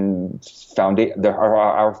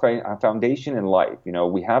foundation in life.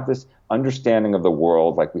 We have this understanding of the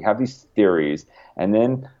world, like we have these theories, and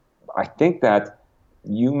then I think that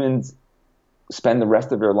humans spend the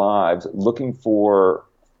rest of their lives looking for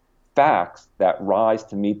facts that rise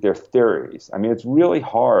to meet their theories. I mean, it's really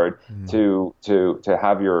hard to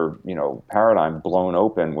have your paradigm blown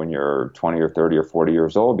open when you're 20 or 30 or 40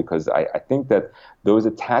 years old, because I think that those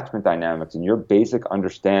attachment dynamics and your basic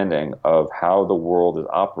understanding of how the world is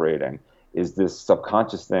operating is this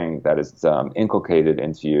subconscious thing that is inculcated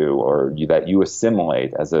into you, or that you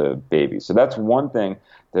assimilate as a baby. So that's one thing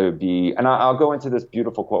that would be, and I'll go into this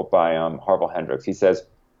beautiful quote by Harville Hendricks. He says,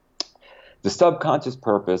 "The subconscious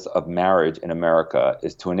purpose of marriage in America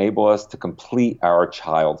is to enable us to complete our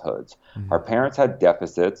childhoods. Our parents had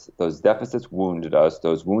deficits. Those deficits wounded us.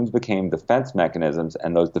 Those wounds became defense mechanisms,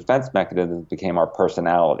 and those defense mechanisms became our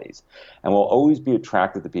personalities. And we'll always be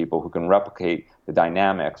attracted to people who can replicate the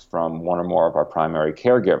dynamics from one or more of our primary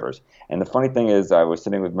caregivers." And the funny thing is, I was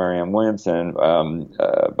sitting with Marianne Williamson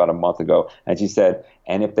about a month ago, and she said,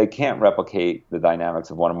 "And if they can't replicate the dynamics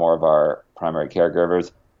of one or more of our primary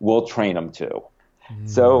caregivers, we'll train them to."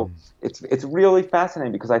 So it's really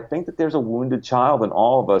fascinating, because I think that there's a wounded child in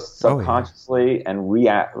all of us subconsciously and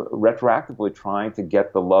retroactively trying to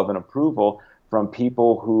get the love and approval from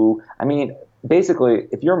people who, I mean, basically,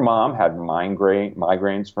 if your mom had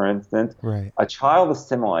migraines, for instance, right, a child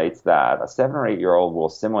assimilates that. A 7 or 8 year old will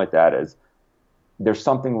assimilate that as, there's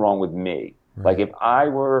something wrong with me. Right. Like, if I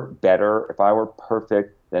were better, if I were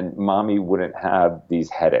perfect, then mommy wouldn't have these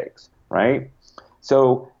headaches, right?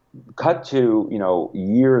 So cut to,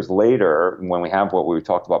 years later, when we have what we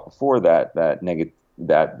talked about before, that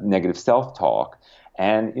negative self-talk,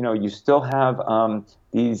 and, you still have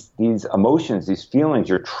these emotions, these feelings.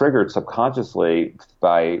 You're triggered subconsciously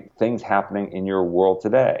by things happening in your world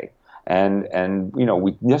today. And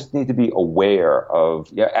we just need to be aware of,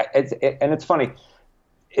 it's funny.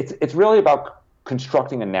 It's really about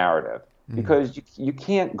constructing a narrative. Because you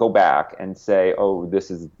can't go back and say, oh, this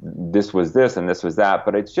was this and this was that,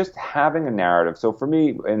 but it's just having a narrative. So for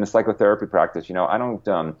me, in the psychotherapy practice, I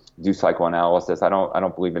don't do psychoanalysis. I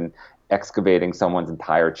don't believe in excavating someone's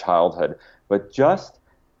entire childhood, but just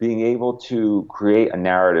being able to create a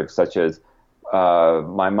narrative such as,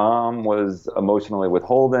 my mom was emotionally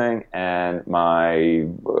withholding and my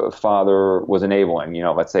father was enabling.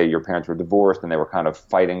 Let's say your parents were divorced and they were kind of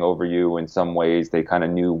fighting over you in some ways. They kind of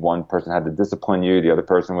knew one person had to discipline you. The other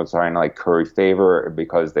person was trying to curry favor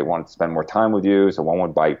because they wanted to spend more time with you. So one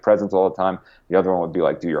would buy you presents all the time. The other one would be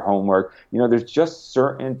like, do your homework. There's just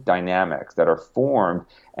certain dynamics that are formed.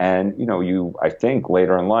 And, I think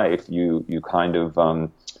later in life, you kind of,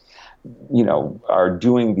 are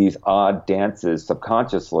doing these odd dances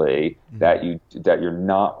subconsciously that you're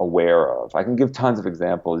not aware of. I can give tons of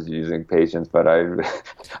examples using patients, but I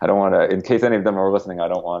don't want to, in case any of them are listening, I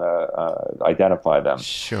don't want to identify them.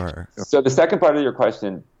 Sure. So the second part of your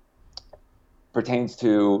question pertains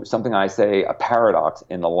to something I say, a paradox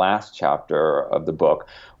in the last chapter of the book,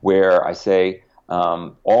 where I say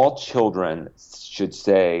all children should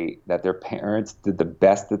say that their parents did the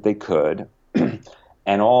best that they could.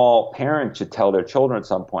 And all parents should tell their children at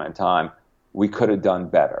some point in time, we could have done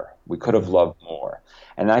better. We could have loved more.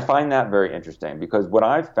 And I find that very interesting, because what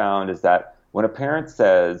I've found is that when a parent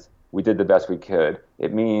says, we did the best we could,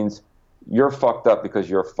 it means you're fucked up because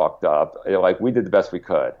you're fucked up. Like, we did the best we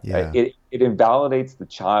could. Yeah. It invalidates the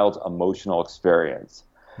child's emotional experience.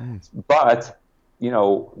 But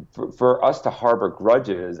for us to harbor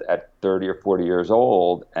grudges at 30 or 40 years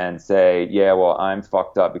old and say, yeah, well, I'm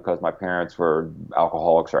fucked up because my parents were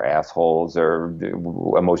alcoholics or assholes or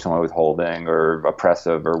emotionally withholding or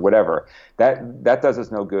oppressive or whatever, that does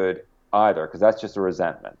us no good either, because that's just a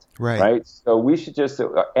resentment, right? So we should just,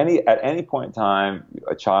 at any point in time,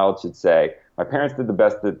 a child should say, my parents did the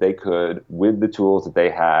best that they could with the tools that they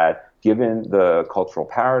had, given the cultural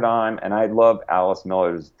paradigm. And I love Alice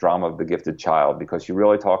Miller's Drama of the Gifted Child, because she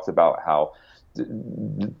really talks about how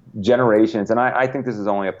generations, and I think this is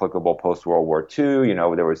only applicable post-World War II,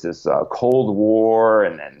 there was this Cold War,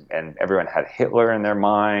 and everyone had Hitler in their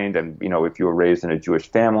mind. And, if you were raised in a Jewish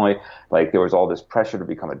family, like, there was all this pressure to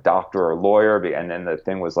become a doctor or a lawyer. And then the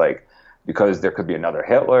thing was like, because there could be another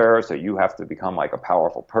Hitler, so you have to become like a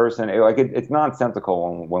powerful person. It's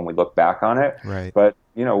nonsensical when we look back on it. Right. But,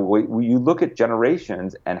 you look at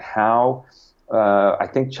generations and how I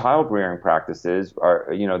think child rearing practices are,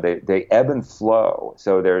 they ebb and flow.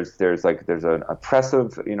 So there's an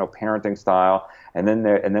oppressive, parenting style, and then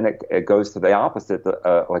it goes to the opposite,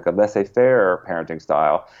 like a laissez-faire parenting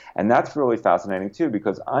style. And that's really fascinating too,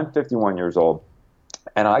 because I'm 51 years old.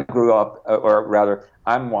 And I grew up, or rather,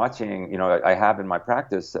 I'm watching, I have in my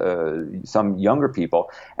practice some younger people.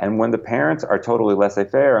 And when the parents are totally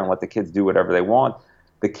laissez-faire and let the kids do whatever they want,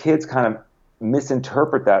 the kids kind of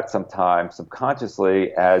misinterpret that sometimes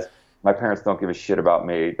subconsciously as, my parents don't give a shit about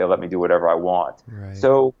me. They let me do whatever I want. Right.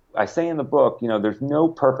 So I say in the book, there's no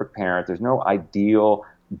perfect parent. There's no ideal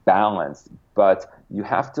balance. But you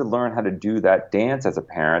have to learn how to do that dance as a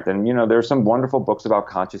parent. And, there's some wonderful books about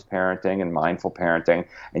conscious parenting and mindful parenting.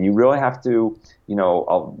 And you really have to,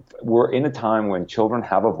 we're in a time when children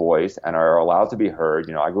have a voice and are allowed to be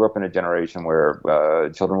heard. I grew up in a generation where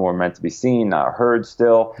children were meant to be seen, not heard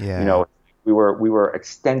still. Yeah. We were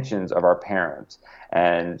extensions of our parents.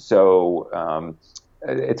 And so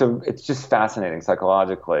it's just fascinating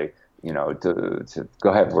psychologically, to go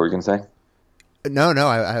ahead. What were you going to say? No,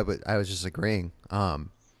 I was just agreeing.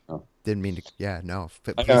 Didn't mean to. Yeah, no.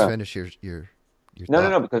 Please finish your thought.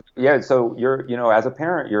 No. Because so you're, as a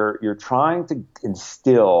parent, you're trying to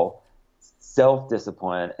instill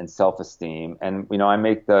self-discipline and self-esteem. And I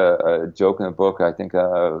make the joke in the book. I think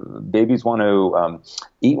babies want to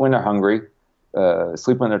eat when they're hungry,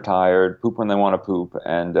 sleep when they're tired, poop when they want to poop,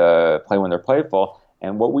 and play when they're playful.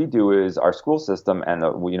 And what we do is our school system, and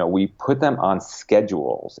we put them on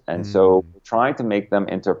schedules, and so we're trying to make them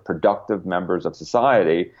into productive members of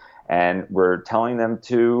society. And we're telling them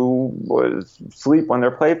to sleep when they're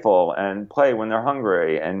playful and play when they're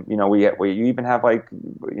hungry. And we even have, like,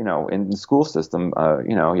 in the school system,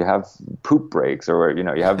 you have poop breaks, or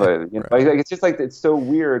you have a Right. Like, it's just like, it's so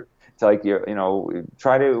weird to, like,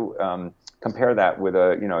 try to compare that with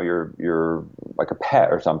you're like a pet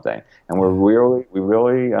or something. And we really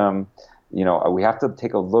we have to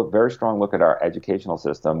take a very strong look at our educational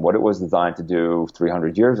system, what it was designed to do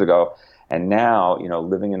 300 years ago. And now,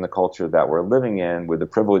 living in the culture that we're living in with the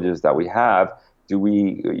privileges that we have,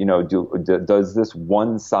 does this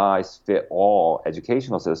one size fit all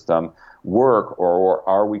educational system work, or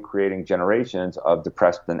are we creating generations of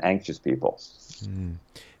depressed and anxious people?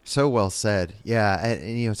 So well said. Yeah.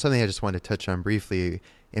 And something I just wanted to touch on briefly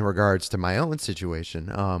in regards to my own situation.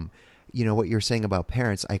 What you're saying about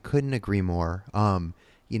parents, I couldn't agree more. I'm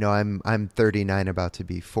 39, about to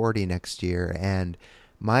be 40 next year. And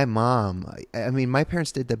my mom, my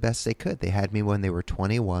parents did the best they could. They had me when they were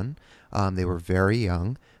 21. They were very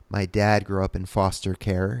young. My dad grew up in foster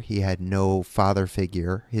care. He had no father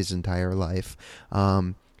figure his entire life.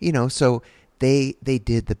 So they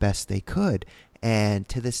did the best they could. And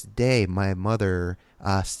to this day, my mother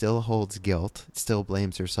still holds guilt, still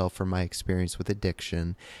blames herself for my experience with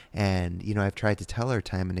addiction. And, I've tried to tell her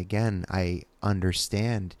time and again, I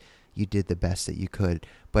understand you did the best that you could,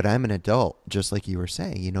 but I'm an adult, just like you were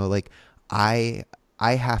saying, I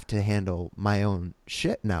have to handle my own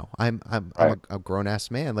shit now. I'm a grown ass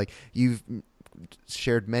man. Like, you've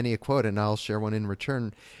shared many a quote, and I'll share one in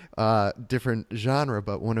return, different genre,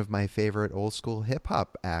 but one of my favorite old school hip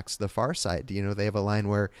hop acts, The Far Side, they have a line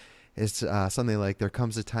where it's something like, there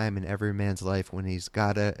comes a time in every man's life when he's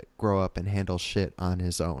gotta grow up and handle shit on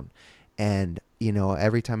his own. And,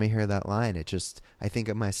 every time I hear that line, I think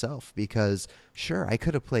of myself, because sure, I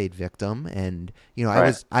could have played victim, and,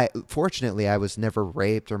 fortunately I was never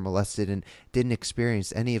raped or molested and didn't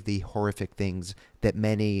experience any of the horrific things that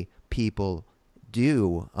many people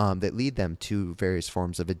do, that lead them to various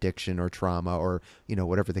forms of addiction or trauma, or,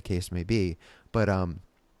 whatever the case may be. But,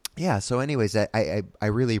 yeah. So anyways, I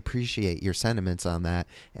really appreciate your sentiments on that.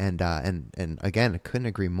 And again, I couldn't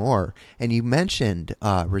agree more. And you mentioned,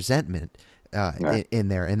 resentment. Right. in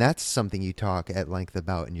there, and that's something you talk at length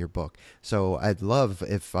about in your book. So I'd love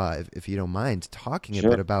if you don't mind talking a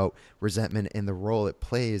bit Sure. about resentment and the role it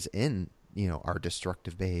plays in our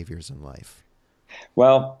destructive behaviors in life.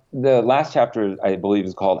 Well, the last chapter, I believe,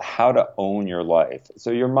 is called How to Own Your Life.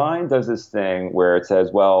 So your mind does this thing where it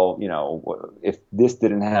says, well, if this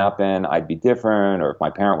didn't happen, I'd be different, or if my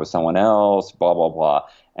parent was someone else, blah, blah, blah.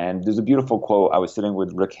 And there's a beautiful quote. I was sitting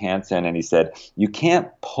with Rick Hansen, and he said, you can't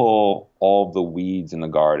pull all the weeds in the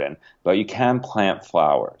garden, but you can plant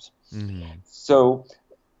flowers. Mm. So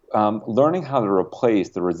learning how to replace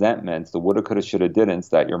the resentments, the woulda, coulda, shoulda, didn'ts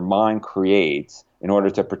that your mind creates in order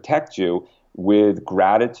to protect you with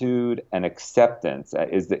gratitude and acceptance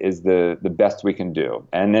is the best we can do.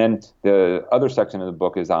 And then the other section of the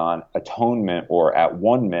book is on atonement or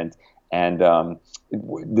at-one-ment. And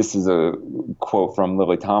this is a quote from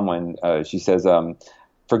Lily Tomlin. She says,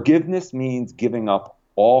 forgiveness means giving up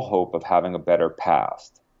all hope of having a better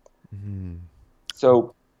past. Mm.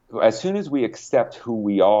 So as soon as we accept who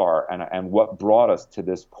we are and what brought us to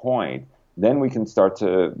this point, then we can start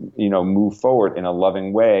to, move forward in a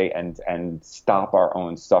loving way and stop our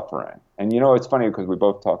own suffering. And, it's funny because we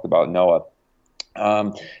both talked about Noah.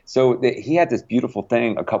 He had this beautiful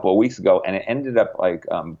thing a couple of weeks ago, and it ended up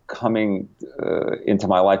coming into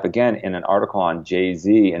my life again in an article on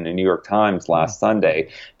Jay-Z in the New York Times last Sunday,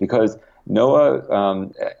 because Noah,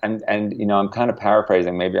 and I'm kind of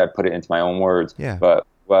paraphrasing, maybe I put it into my own words, Yeah. but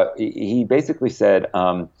he basically said,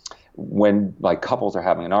 when couples are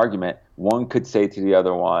having an argument, one could say to the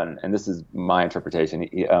other one, and this is my interpretation,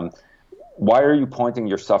 why are you pointing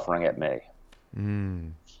your suffering at me?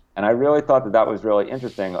 Mm. And I really thought that was really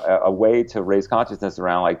interesting, a way to raise consciousness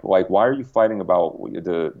around like why are you fighting about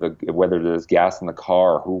the whether there's gas in the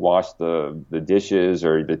car, or who washed the dishes,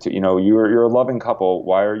 or you're a loving couple,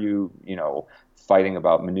 why are you fighting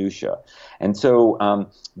about minutia? And so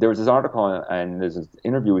there was this article and there's this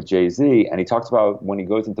interview with Jay-Z, and he talks about when he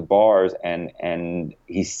goes into bars and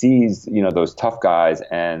he sees those tough guys,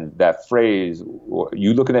 and that phrase,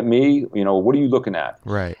 you looking at me, what are you looking at?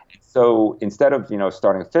 Right. So instead of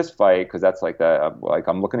starting a fist fight, because that's like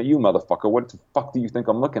I'm looking at you, motherfucker, what the fuck do you think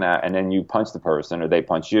I'm looking at? And then you punch the person or they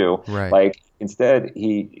punch you. Right. Instead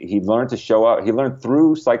he learned to show up. He learned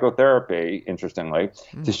through psychotherapy, interestingly,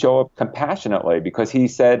 to show up compassionately, because he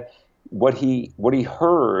said what he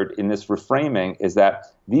heard in this reframing is that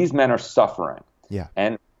these men are suffering. Yeah.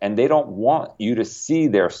 And they don't want you to see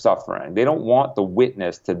their suffering. They don't want the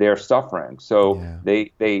witness to their suffering. So Yeah.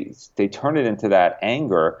 they turn it into that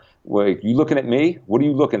anger. Like, you looking at me? What are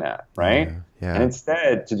you looking at? Right? Yeah. And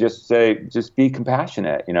instead to just be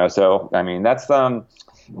compassionate, So, I mean, that's why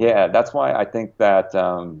I think that,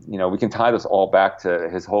 we can tie this all back to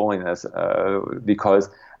His Holiness, because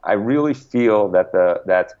I really feel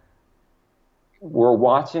that we're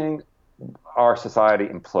watching our society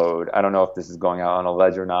implode. I don't know if this is going out on a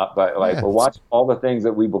ledge or not, but we're watching all the things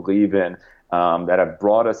that we believe in that have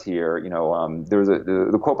brought us here. There's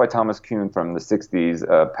the quote by Thomas Kuhn from the 60s,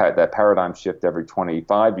 that paradigm shift every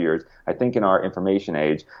 25 years. I think in our information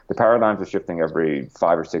age, the paradigms are shifting every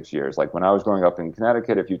 5 or 6 years. Like when I was growing up in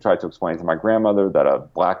Connecticut, if you tried to explain to my grandmother that a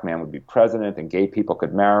black man would be president and gay people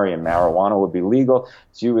could marry and marijuana would be legal,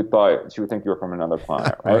 she would think you were from another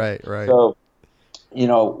planet, right? Right. So,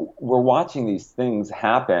 we're watching these things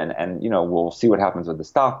happen, and, we'll see what happens with the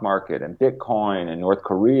stock market and Bitcoin and North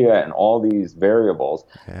Korea and all these variables.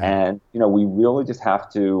 Yeah. And, we really just have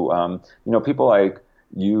to, people like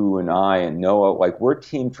you and I and Noah, we're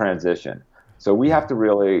team transition. So we have to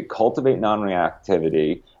really cultivate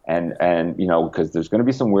non-reactivity and because there's going to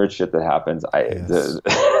be some weird shit that happens. Yes.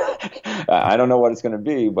 I don't know what it's going to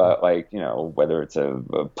be, but whether it's a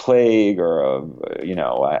plague or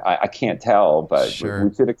I can't tell, but Sure.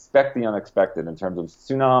 we should expect the unexpected in terms of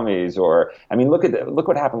tsunamis look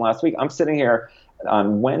what happened last week. I'm sitting here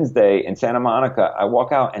on Wednesday in Santa Monica. I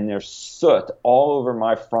walk out and there's soot all over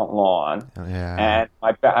my front lawn. Yeah.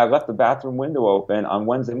 And I left the bathroom window open on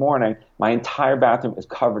Wednesday morning. My entire bathroom is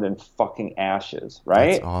covered in fucking ashes,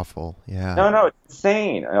 right? That's awful. Yeah. No, it's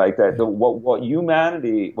insane. Like that, what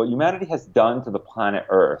humanity has done to the planet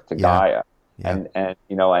Earth, to Gaia, Yeah.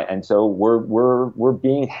 and so we're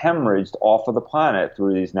being hemorrhaged off of the planet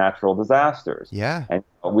through these natural disasters. Yeah. And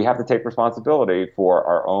we have to take responsibility for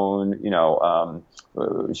our own,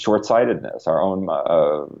 short-sightedness, our own,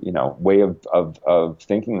 way of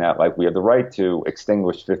thinking we have the right to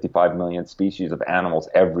extinguish 55 million species of animals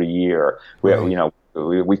every year. Right.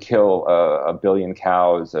 we kill a billion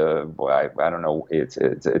cows. I don't know. It's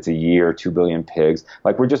a year, 2 billion pigs.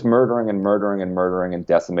 Like we're just murdering and murdering and murdering and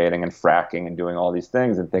decimating and fracking and doing all these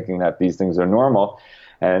things and thinking that these things are normal.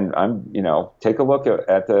 And take a look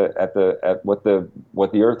at what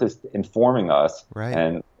the earth is informing us, Right.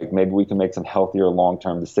 and maybe we can make some healthier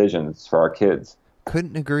long-term decisions for our kids.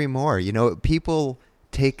 Couldn't agree more. People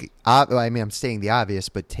take, I'm saying the obvious,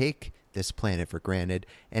 but take this planet for granted,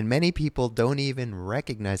 and many people don't even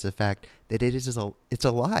recognize the fact that it's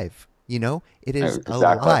alive. It is Exactly.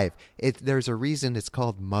 alive. There's a reason it's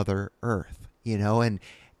called Mother Earth. And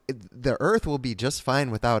the Earth will be just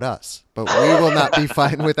fine without us, but we will not be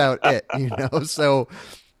fine without it. So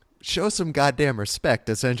show some goddamn respect.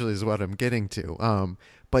 Essentially, is what I'm getting to.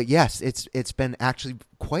 But yes, it's been actually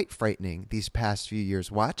quite frightening these past few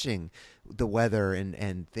years watching the weather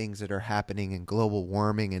and things that are happening in global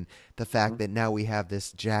warming, and the fact that now we have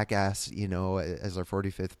this jackass, as our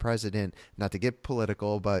 45th president. Not to get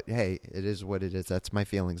political, but hey, it is what it is. That's my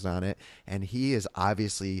feelings on it. And he is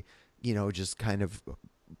obviously, just kind of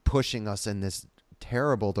pushing us in this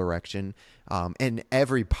terrible direction, in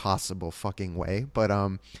every possible fucking way. But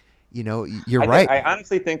you're right. I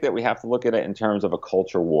honestly think that we have to look at it in terms of a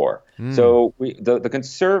culture war. So the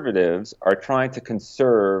conservatives are trying to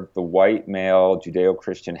conserve the white male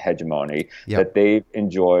Judeo-Christian hegemony that they've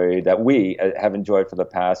enjoyed, that we have enjoyed for the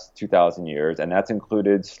past 2,000 years, and that's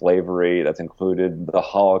included slavery, that's included the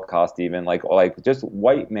Holocaust, even like just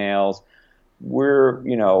white males.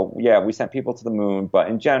 We sent people to the moon, but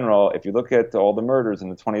in general, if you look at all the murders in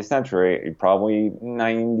the 20th century, probably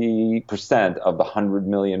 90% of the 100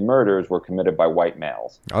 million murders were committed by white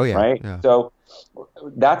males. Oh, yeah. Right? Yeah. So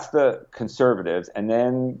that's the conservatives. And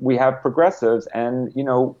then we have progressives, and,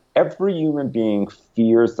 every human being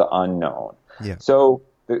fears the unknown. Yeah. So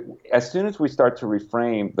as soon as we start to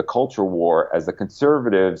reframe the culture war as the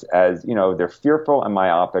conservatives, as they're fearful and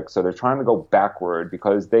myopic, so they're trying to go backward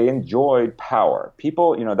because they enjoyed power.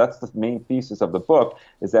 People, that's the main thesis of the book,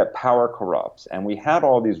 is that power corrupts. And we had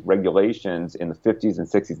all these regulations in the 50s and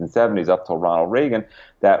 60s and 70s up till Ronald Reagan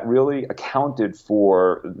that really accounted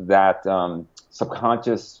for that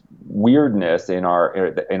subconscious weirdness in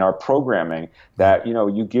our programming, that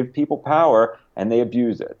you give people power and they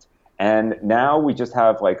abuse it. And now we just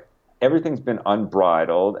have everything's been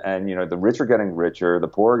unbridled, and the rich are getting richer, the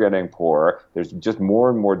poor are getting poorer. There's just more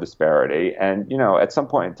and more disparity, and at some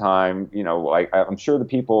point in time, I'm sure the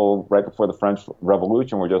people right before the French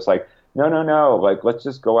Revolution were just like, no, let's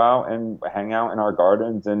just go out and hang out in our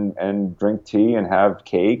gardens and drink tea and have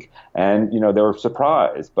cake, and they were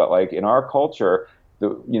surprised. But in our culture,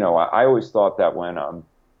 I always thought that when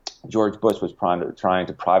George Bush was trying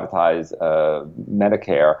to privatize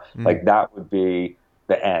Medicare, that would be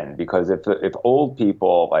the end, because if old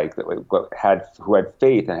people who had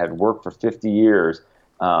faith and had worked for 50 years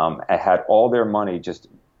and had all their money just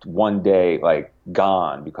one day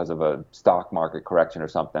gone because of a stock market correction or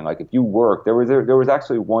something, if you worked, there was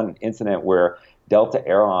actually one incident where Delta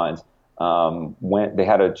Airlines they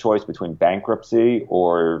had a choice between bankruptcy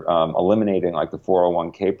or eliminating the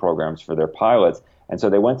 401k programs for their pilots. And so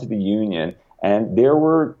they went to the union, and there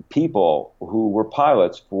were people who were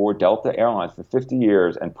pilots for Delta Airlines for 50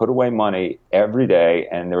 years and put away money every day.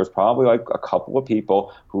 And there was probably a couple of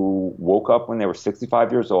people who woke up when they were 65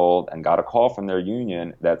 years old and got a call from their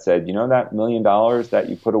union that said, that $1 million that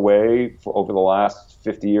you put away for over the last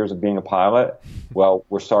 50 years of being a pilot, well,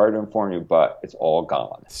 we're sorry to inform you, but it's all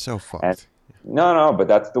gone. So fucked. And no, but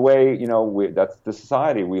that's the way, that's the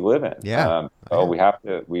society we live in. Yeah. So we have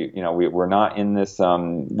to, we're not in this,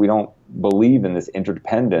 we don't believe in this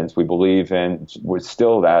interdependence. We believe we're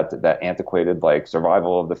still that antiquated,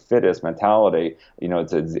 survival of the fittest mentality.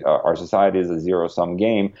 Our society is a zero-sum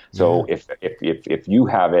game. So if you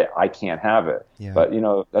have it, I can't have it. Yeah. But,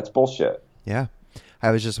 that's bullshit. Yeah.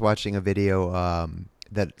 I was just watching a video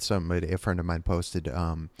that a friend of mine posted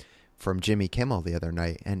from Jimmy Kimmel the other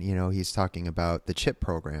night, and he's talking about the CHIP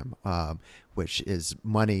program, which is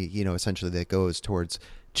money essentially that goes towards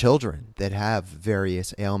children that have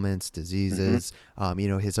various ailments, diseases.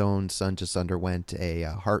 Mm-hmm. His own son just underwent a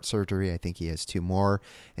heart surgery. I think he has 2 more,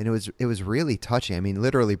 and it was really touching. I mean,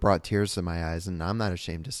 literally brought tears to my eyes, and I'm not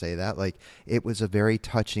ashamed to say that. It was a very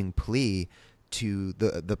touching plea to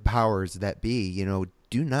the powers that be.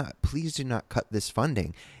 Please do not cut this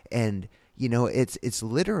funding. And it's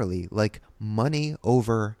literally money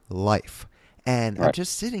over life. And right. I'm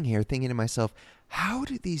just sitting here thinking to myself, how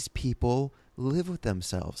do these people live with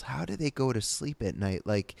themselves? How do they go to sleep at night?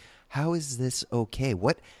 How is this okay?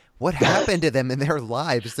 What happened to them in their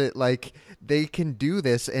lives that they can do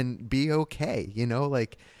this and be okay?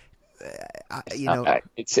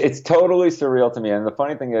 It's totally surreal to me. And the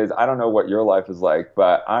funny thing is, I don't know what your life is like,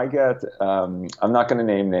 but I get I'm not going to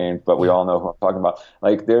name names, but we Yeah. all know who I'm talking about.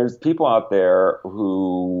 Like, there's people out there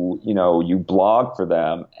who, you blog for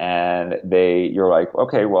them, and you're like,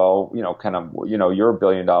 okay, well, kind of, you're a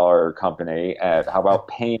billion-dollar company, and how about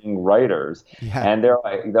paying writers? Yeah. And they're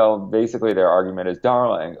like, their argument is,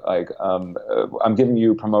 darling, like, I'm giving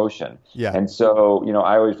you promotion. Yeah. And so,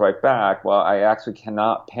 I always write back, well, I actually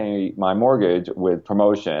cannot pay my mortgage with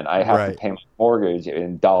promotion. I have to Right. pay my mortgage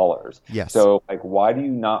in dollars. Yes. So, like, why do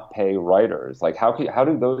you not pay writers? Like, how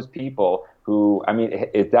do those people who, I mean,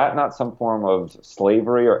 is that not some form of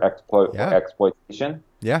slavery or Yeah. exploitation?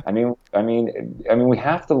 Yeah. We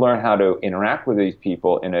have to learn how to interact with these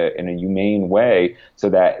people in a humane way, so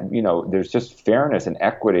that there's just fairness and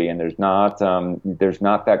equity, and there's not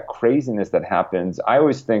that craziness that happens. I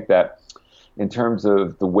always think that in terms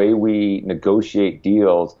of the way we negotiate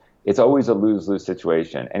deals, it's always a lose-lose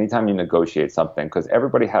situation anytime you negotiate something, because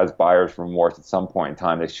everybody has buyer's remorse at some point in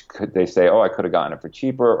time. They say, oh, I could have gotten it for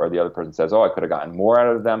cheaper, or the other person says, oh, I could have gotten more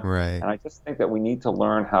out of them. Right. And I just think that we need to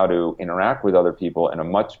learn how to interact with other people in a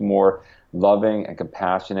much more loving and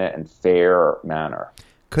compassionate and fair manner.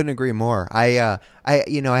 Couldn't agree more. I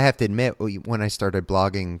have to admit, when I started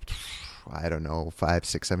blogging, I don't know, 5,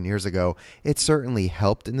 6, 7 years ago, it certainly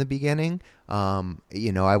helped in the beginning.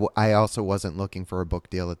 I also wasn't looking for a book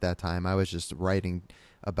deal at that time. I was just writing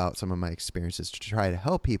about some of my experiences to try to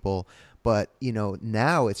help people. But,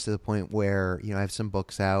 now it's to the point where, I have some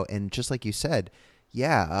books out, and just like you said,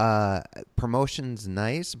 yeah, promotion's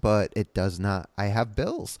nice, but it does not. I have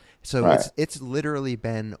bills, so Right. it's literally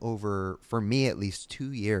been over, for me at least,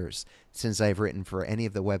 2 years since I've written for any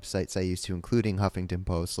of the websites I used to, including Huffington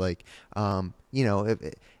Post. Like, and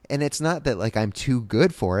it's not that like I'm too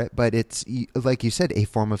good for it, but it's like you said, a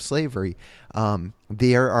form of slavery.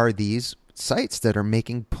 There are these sites that are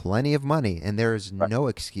making plenty of money, and there is Right. no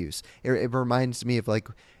excuse. It reminds me of like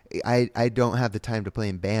I don't have the time to play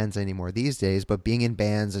in bands anymore these days, but being in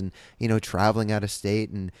bands and, traveling out of state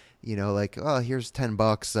and, like, oh, here's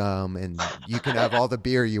 $10, and you can have all the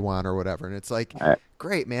beer you want or whatever. And it's like, Right.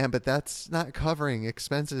 great, man, but that's not covering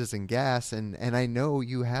expenses and gas. And I know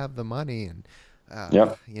you have the money and,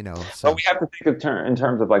 Yep. But so we have to think in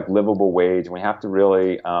terms of like livable wage, and we have to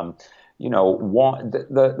really, want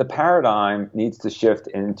the paradigm needs to shift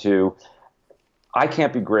into, I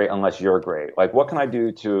can't be great unless you're great. Like, what can I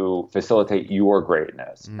do to facilitate your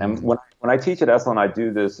greatness? And when I teach at Esalen, I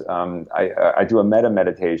do this. I do a meta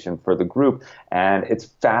meditation for the group, and it's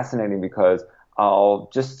fascinating because I'll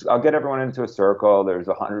get everyone into a circle. There's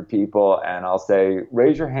 100 people, and I'll say,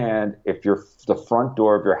 raise your hand if the front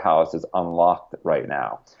door of your house is unlocked right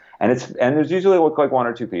now. And there's usually like one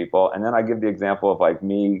or two people. And then I give the example of like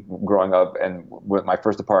me growing up and with my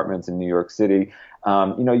first apartments in New York City.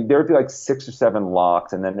 There'd be like 6 or 7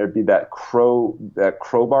 locks, and then there'd be that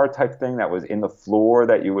crowbar type thing that was in the floor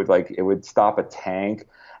that you would like, it would stop a tank.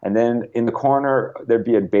 And then in the corner, there'd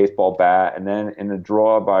be a baseball bat. And then in the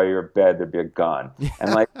drawer by your bed, there'd be a gun.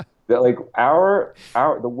 And like,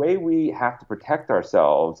 the way we have to protect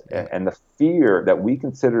ourselves, Yeah. and the fear that we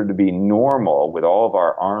consider to be normal with all of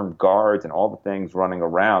our armed guards and all the things running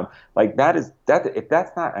around, like if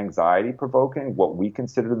that's not anxiety provoking, what we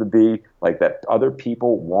consider to be like that other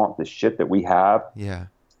people want the shit that we have. yeah.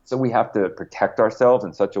 So we have to protect ourselves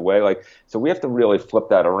in such a way, so we have to really flip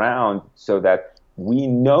that around so that we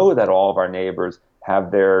know that all of our neighbors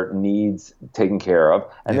have their needs taken care of,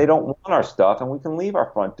 and Yeah. they don't want our stuff, and we can leave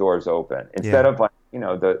our front doors open instead of like,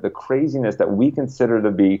 the craziness that we consider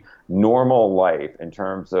to be normal life in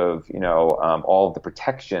terms of, all of the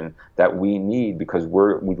protection that we need, because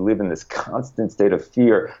we live in this constant state of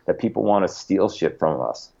fear that people want to steal shit from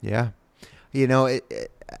us. Yeah.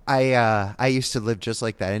 I used to live just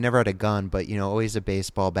like that. I never had a gun, but always a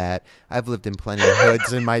baseball bat. I've lived in plenty of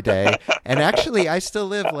hoods in my day, and actually, I still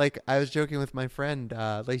live. Like, I was joking with my friend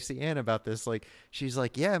Lacey Ann about this. Like, she's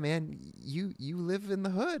like, "Yeah, man, you live in the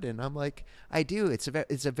hood," and I'm like, "I do." It's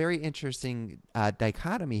a very interesting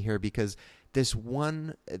dichotomy here, because this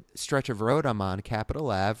one stretch of road I'm on,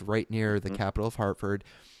 Capitol Ave, right near the capital of Hartford.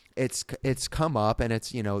 It's come up, and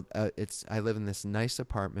it's I live in this nice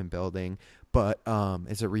apartment building, but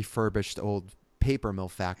it's a refurbished old paper mill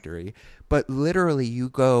factory. But literally, you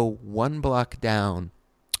go one block down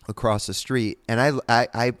across the street, and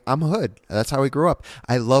I'm hood. That's how I grew up.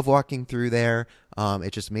 I love walking through there.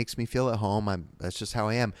 It just makes me feel at home. That's just how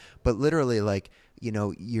I am. But literally, like,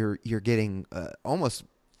 you're getting almost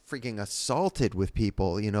freaking assaulted with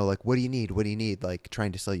people, like, what do you need, like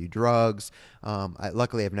trying to sell you drugs.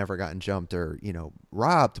 Luckily I've never gotten jumped or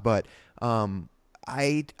robbed, but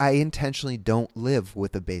I intentionally don't live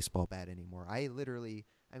with a baseball bat anymore. I literally,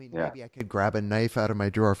 I mean, Yeah, maybe I could grab a knife out of my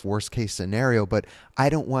drawer for worst case scenario, but I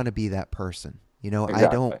don't want to be that person.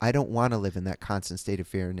 exactly. I don't want to live in that constant state of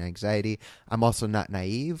fear and anxiety. I'm also not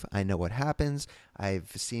naive. I know what happens.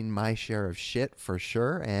 I've seen my share of shit for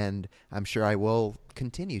sure, and I'm sure I will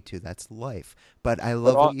continue to. That's life. But I But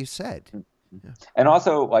love what all, you said. Yeah. And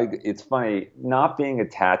also, like, it's funny not being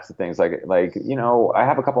attached to things. Like I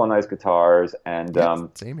have a couple of nice guitars, Yeah,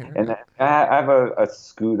 same here. and I have a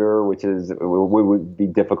scooter, which would be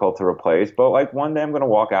difficult to replace. But like one day I'm going to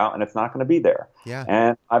walk out, and it's not going to be there. Yeah.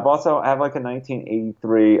 And I have like a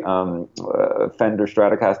 1983 Fender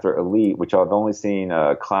Stratocaster Elite, which I've only seen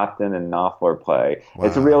Clapton and Knopfler play.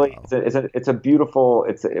 It's a really Wow. it's a beautiful.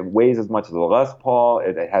 It weighs as much as a Les Paul.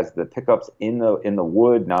 It has the pickups in the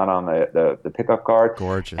wood, not on the pickup guard.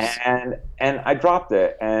 Gorgeous. And I dropped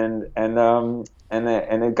it, and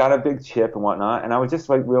it got a big chip and whatnot. And I was just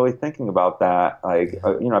like really thinking about that. Like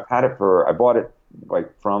Yeah. I bought it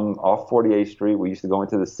like from off 48th Street. We used to go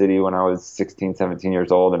into the city when I was 16, 17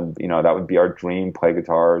 years old, and that would be our dream: play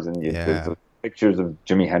guitars. And there's Yeah. pictures of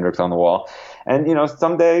Jimi Hendrix on the wall. And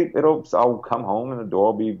someday I'll come home and the door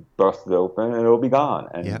will be busted open and it'll be gone.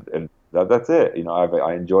 Yeah. And that's it.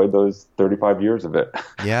 I enjoyed those 35 years of it.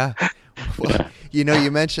 Yeah. Well,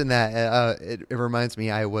 you mentioned that. It reminds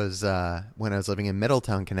me, I was, when I was living in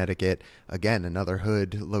Middletown, Connecticut, again, another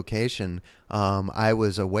hood location, I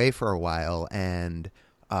was away for a while, and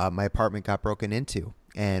my apartment got broken into.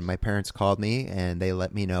 And my parents called me, and they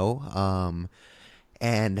let me know.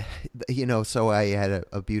 And, so I had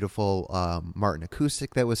a beautiful Martin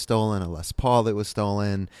acoustic that was stolen, a Les Paul that was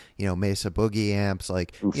stolen, Mesa Boogie amps.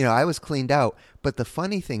 Like, Oof. I was cleaned out. But the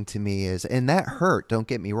funny thing to me is, and that hurt, don't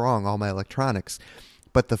get me wrong, all my electronics.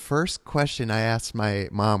 But the first question I asked my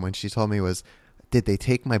mom when she told me was, did they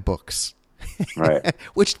take my books? Right.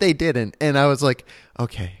 Which they didn't. And I was like,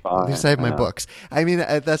 okay, at least Fine. I have I my know. books. I mean,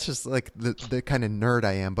 that's just like the kind of nerd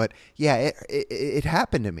I am. But yeah, it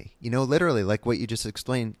happened to me, literally like what you just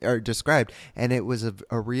explained or described. And it was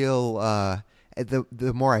a real,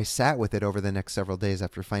 the more I sat with it over the next several days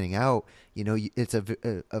after finding out, it's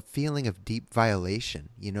a feeling of deep violation,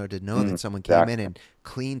 to know that someone came in Exactly. and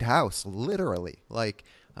cleaned house, literally, like,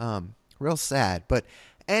 real sad. But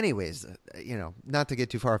anyways, not to get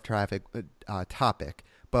too far off topic,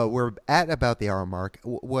 but we're at about the hour mark.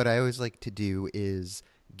 What I always like to do is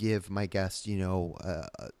give my guests,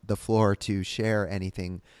 the floor to share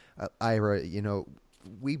anything. Ira,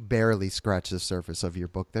 we barely scratch the surface of your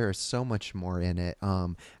book. There is so much more in it.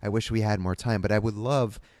 I wish we had more time, but I would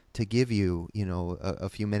love to give you, a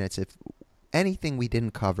few minutes if anything we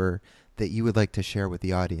didn't cover that you would like to share with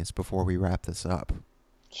the audience before we wrap this up.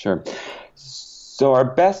 Sure. So our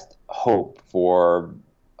best hope for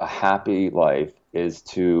a happy life is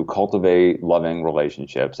to cultivate loving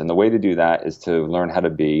relationships. And the way to do that is to learn how to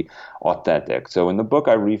be authentic. So in the book,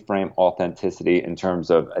 I reframe authenticity in terms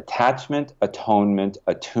of attachment, atonement,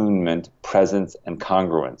 attunement, presence, and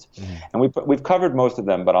congruence. Mm-hmm. And we've covered most of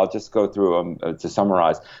them, but I'll just go through them to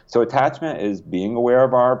summarize. So attachment is being aware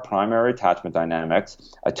of our primary attachment dynamics.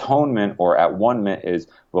 Atonement or at one-ment is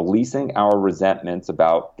releasing our resentments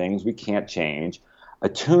about things we can't change.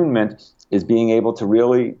 Attunement is being able to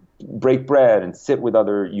really break bread and sit with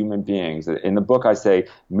other human beings. In the book, I say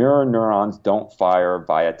mirror neurons don't fire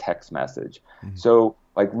via text message. Mm-hmm. So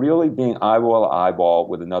like really being eyeball to eyeball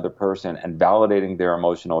with another person and validating their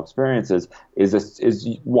emotional experiences is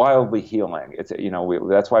wildly healing. It's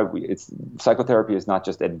that's why psychotherapy is not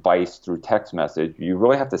just advice through text message. You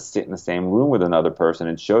really have to sit in the same room with another person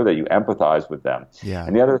and show that you empathize with them. Yeah.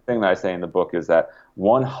 And the other thing that I say in the book is that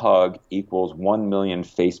one hug equals 1 million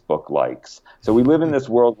Facebook likes. So we live in this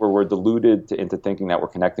world where we're deluded into thinking that we're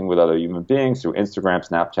connecting with other human beings through Instagram,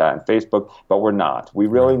 Snapchat, and Facebook, but we're not. We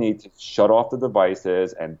really need to shut off the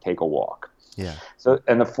devices and take a walk. Yeah. So,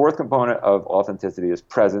 and the fourth component of authenticity is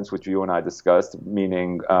presence, which you and I discussed,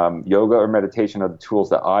 meaning yoga or meditation are the tools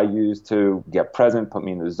that I use to get present, put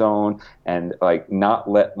me in the zone, and like not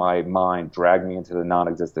let my mind drag me into the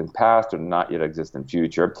non-existent past or not yet existent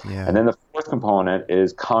future. Yeah. And then the fourth component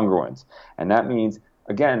is congruence. And that means,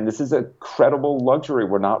 again, this is a credible luxury.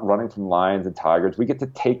 We're not running from lions and tigers. We get to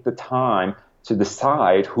take the time to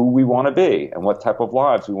decide who we want to be and what type of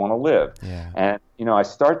lives we want to live. Yeah. And, I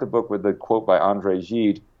start the book with a quote by Andre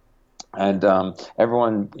Gide, and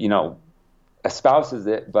everyone, espouses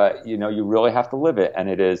it, but, you really have to live it. And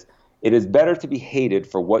it is better to be hated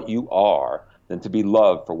for what you are than to be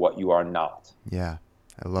loved for what you are not. Yeah.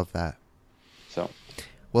 I love that. So,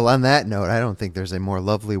 well, on that note, I don't think there's a more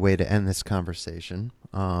lovely way to end this conversation.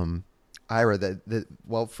 Ira,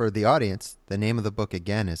 well, for the audience, the name of the book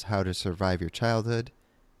again is How to Survive Your Childhood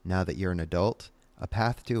Now That You're an Adult, a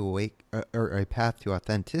path to a path to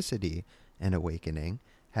authenticity and awakening.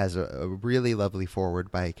 Has a really lovely foreword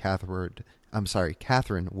by Catherine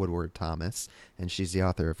Woodward Thomas, and she's the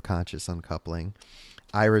author of Conscious Uncoupling.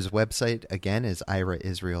 Ira's website again is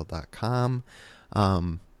iraisrael.com.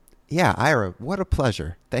 Yeah, Ira, what a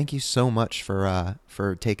pleasure. Thank you so much for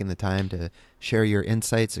taking the time to share your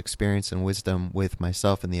insights, experience, and wisdom with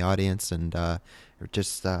myself and the audience. And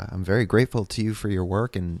I'm very grateful to you for your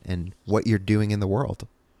work and what you're doing in the world.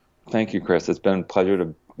 Thank you, Chris. It's been a pleasure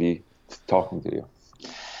to be talking to you.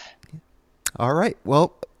 All right.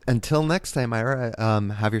 Well, until next time, Ira,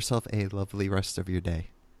 have yourself a lovely rest of your day.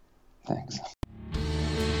 Thanks.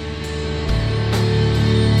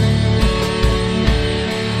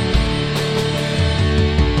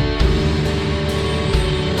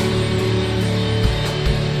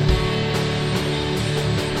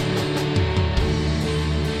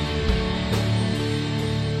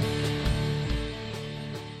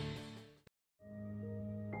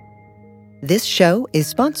 This show is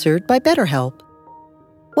sponsored by BetterHelp.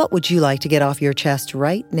 What would you like to get off your chest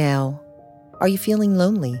right now? Are you feeling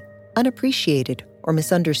lonely, unappreciated, or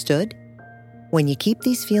misunderstood? When you keep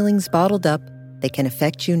these feelings bottled up, they can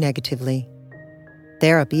affect you negatively.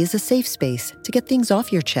 Therapy is a safe space to get things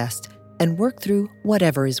off your chest and work through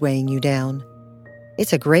whatever is weighing you down.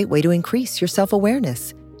 It's a great way to increase your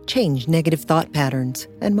self-awareness, change negative thought patterns,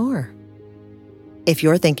 and more. If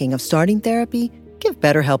you're thinking of starting therapy, give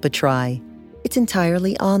BetterHelp a try. It's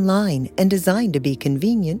entirely online and designed to be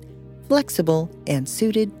convenient, flexible, and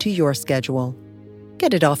suited to your schedule.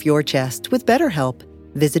 Get it off your chest with BetterHelp.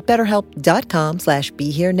 Visit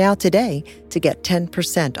BetterHelp.com/BeHereNow today to get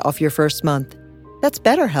 10% off your first month. That's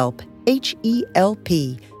BetterHelp,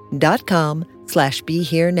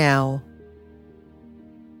 HELP.com/BeHereNow.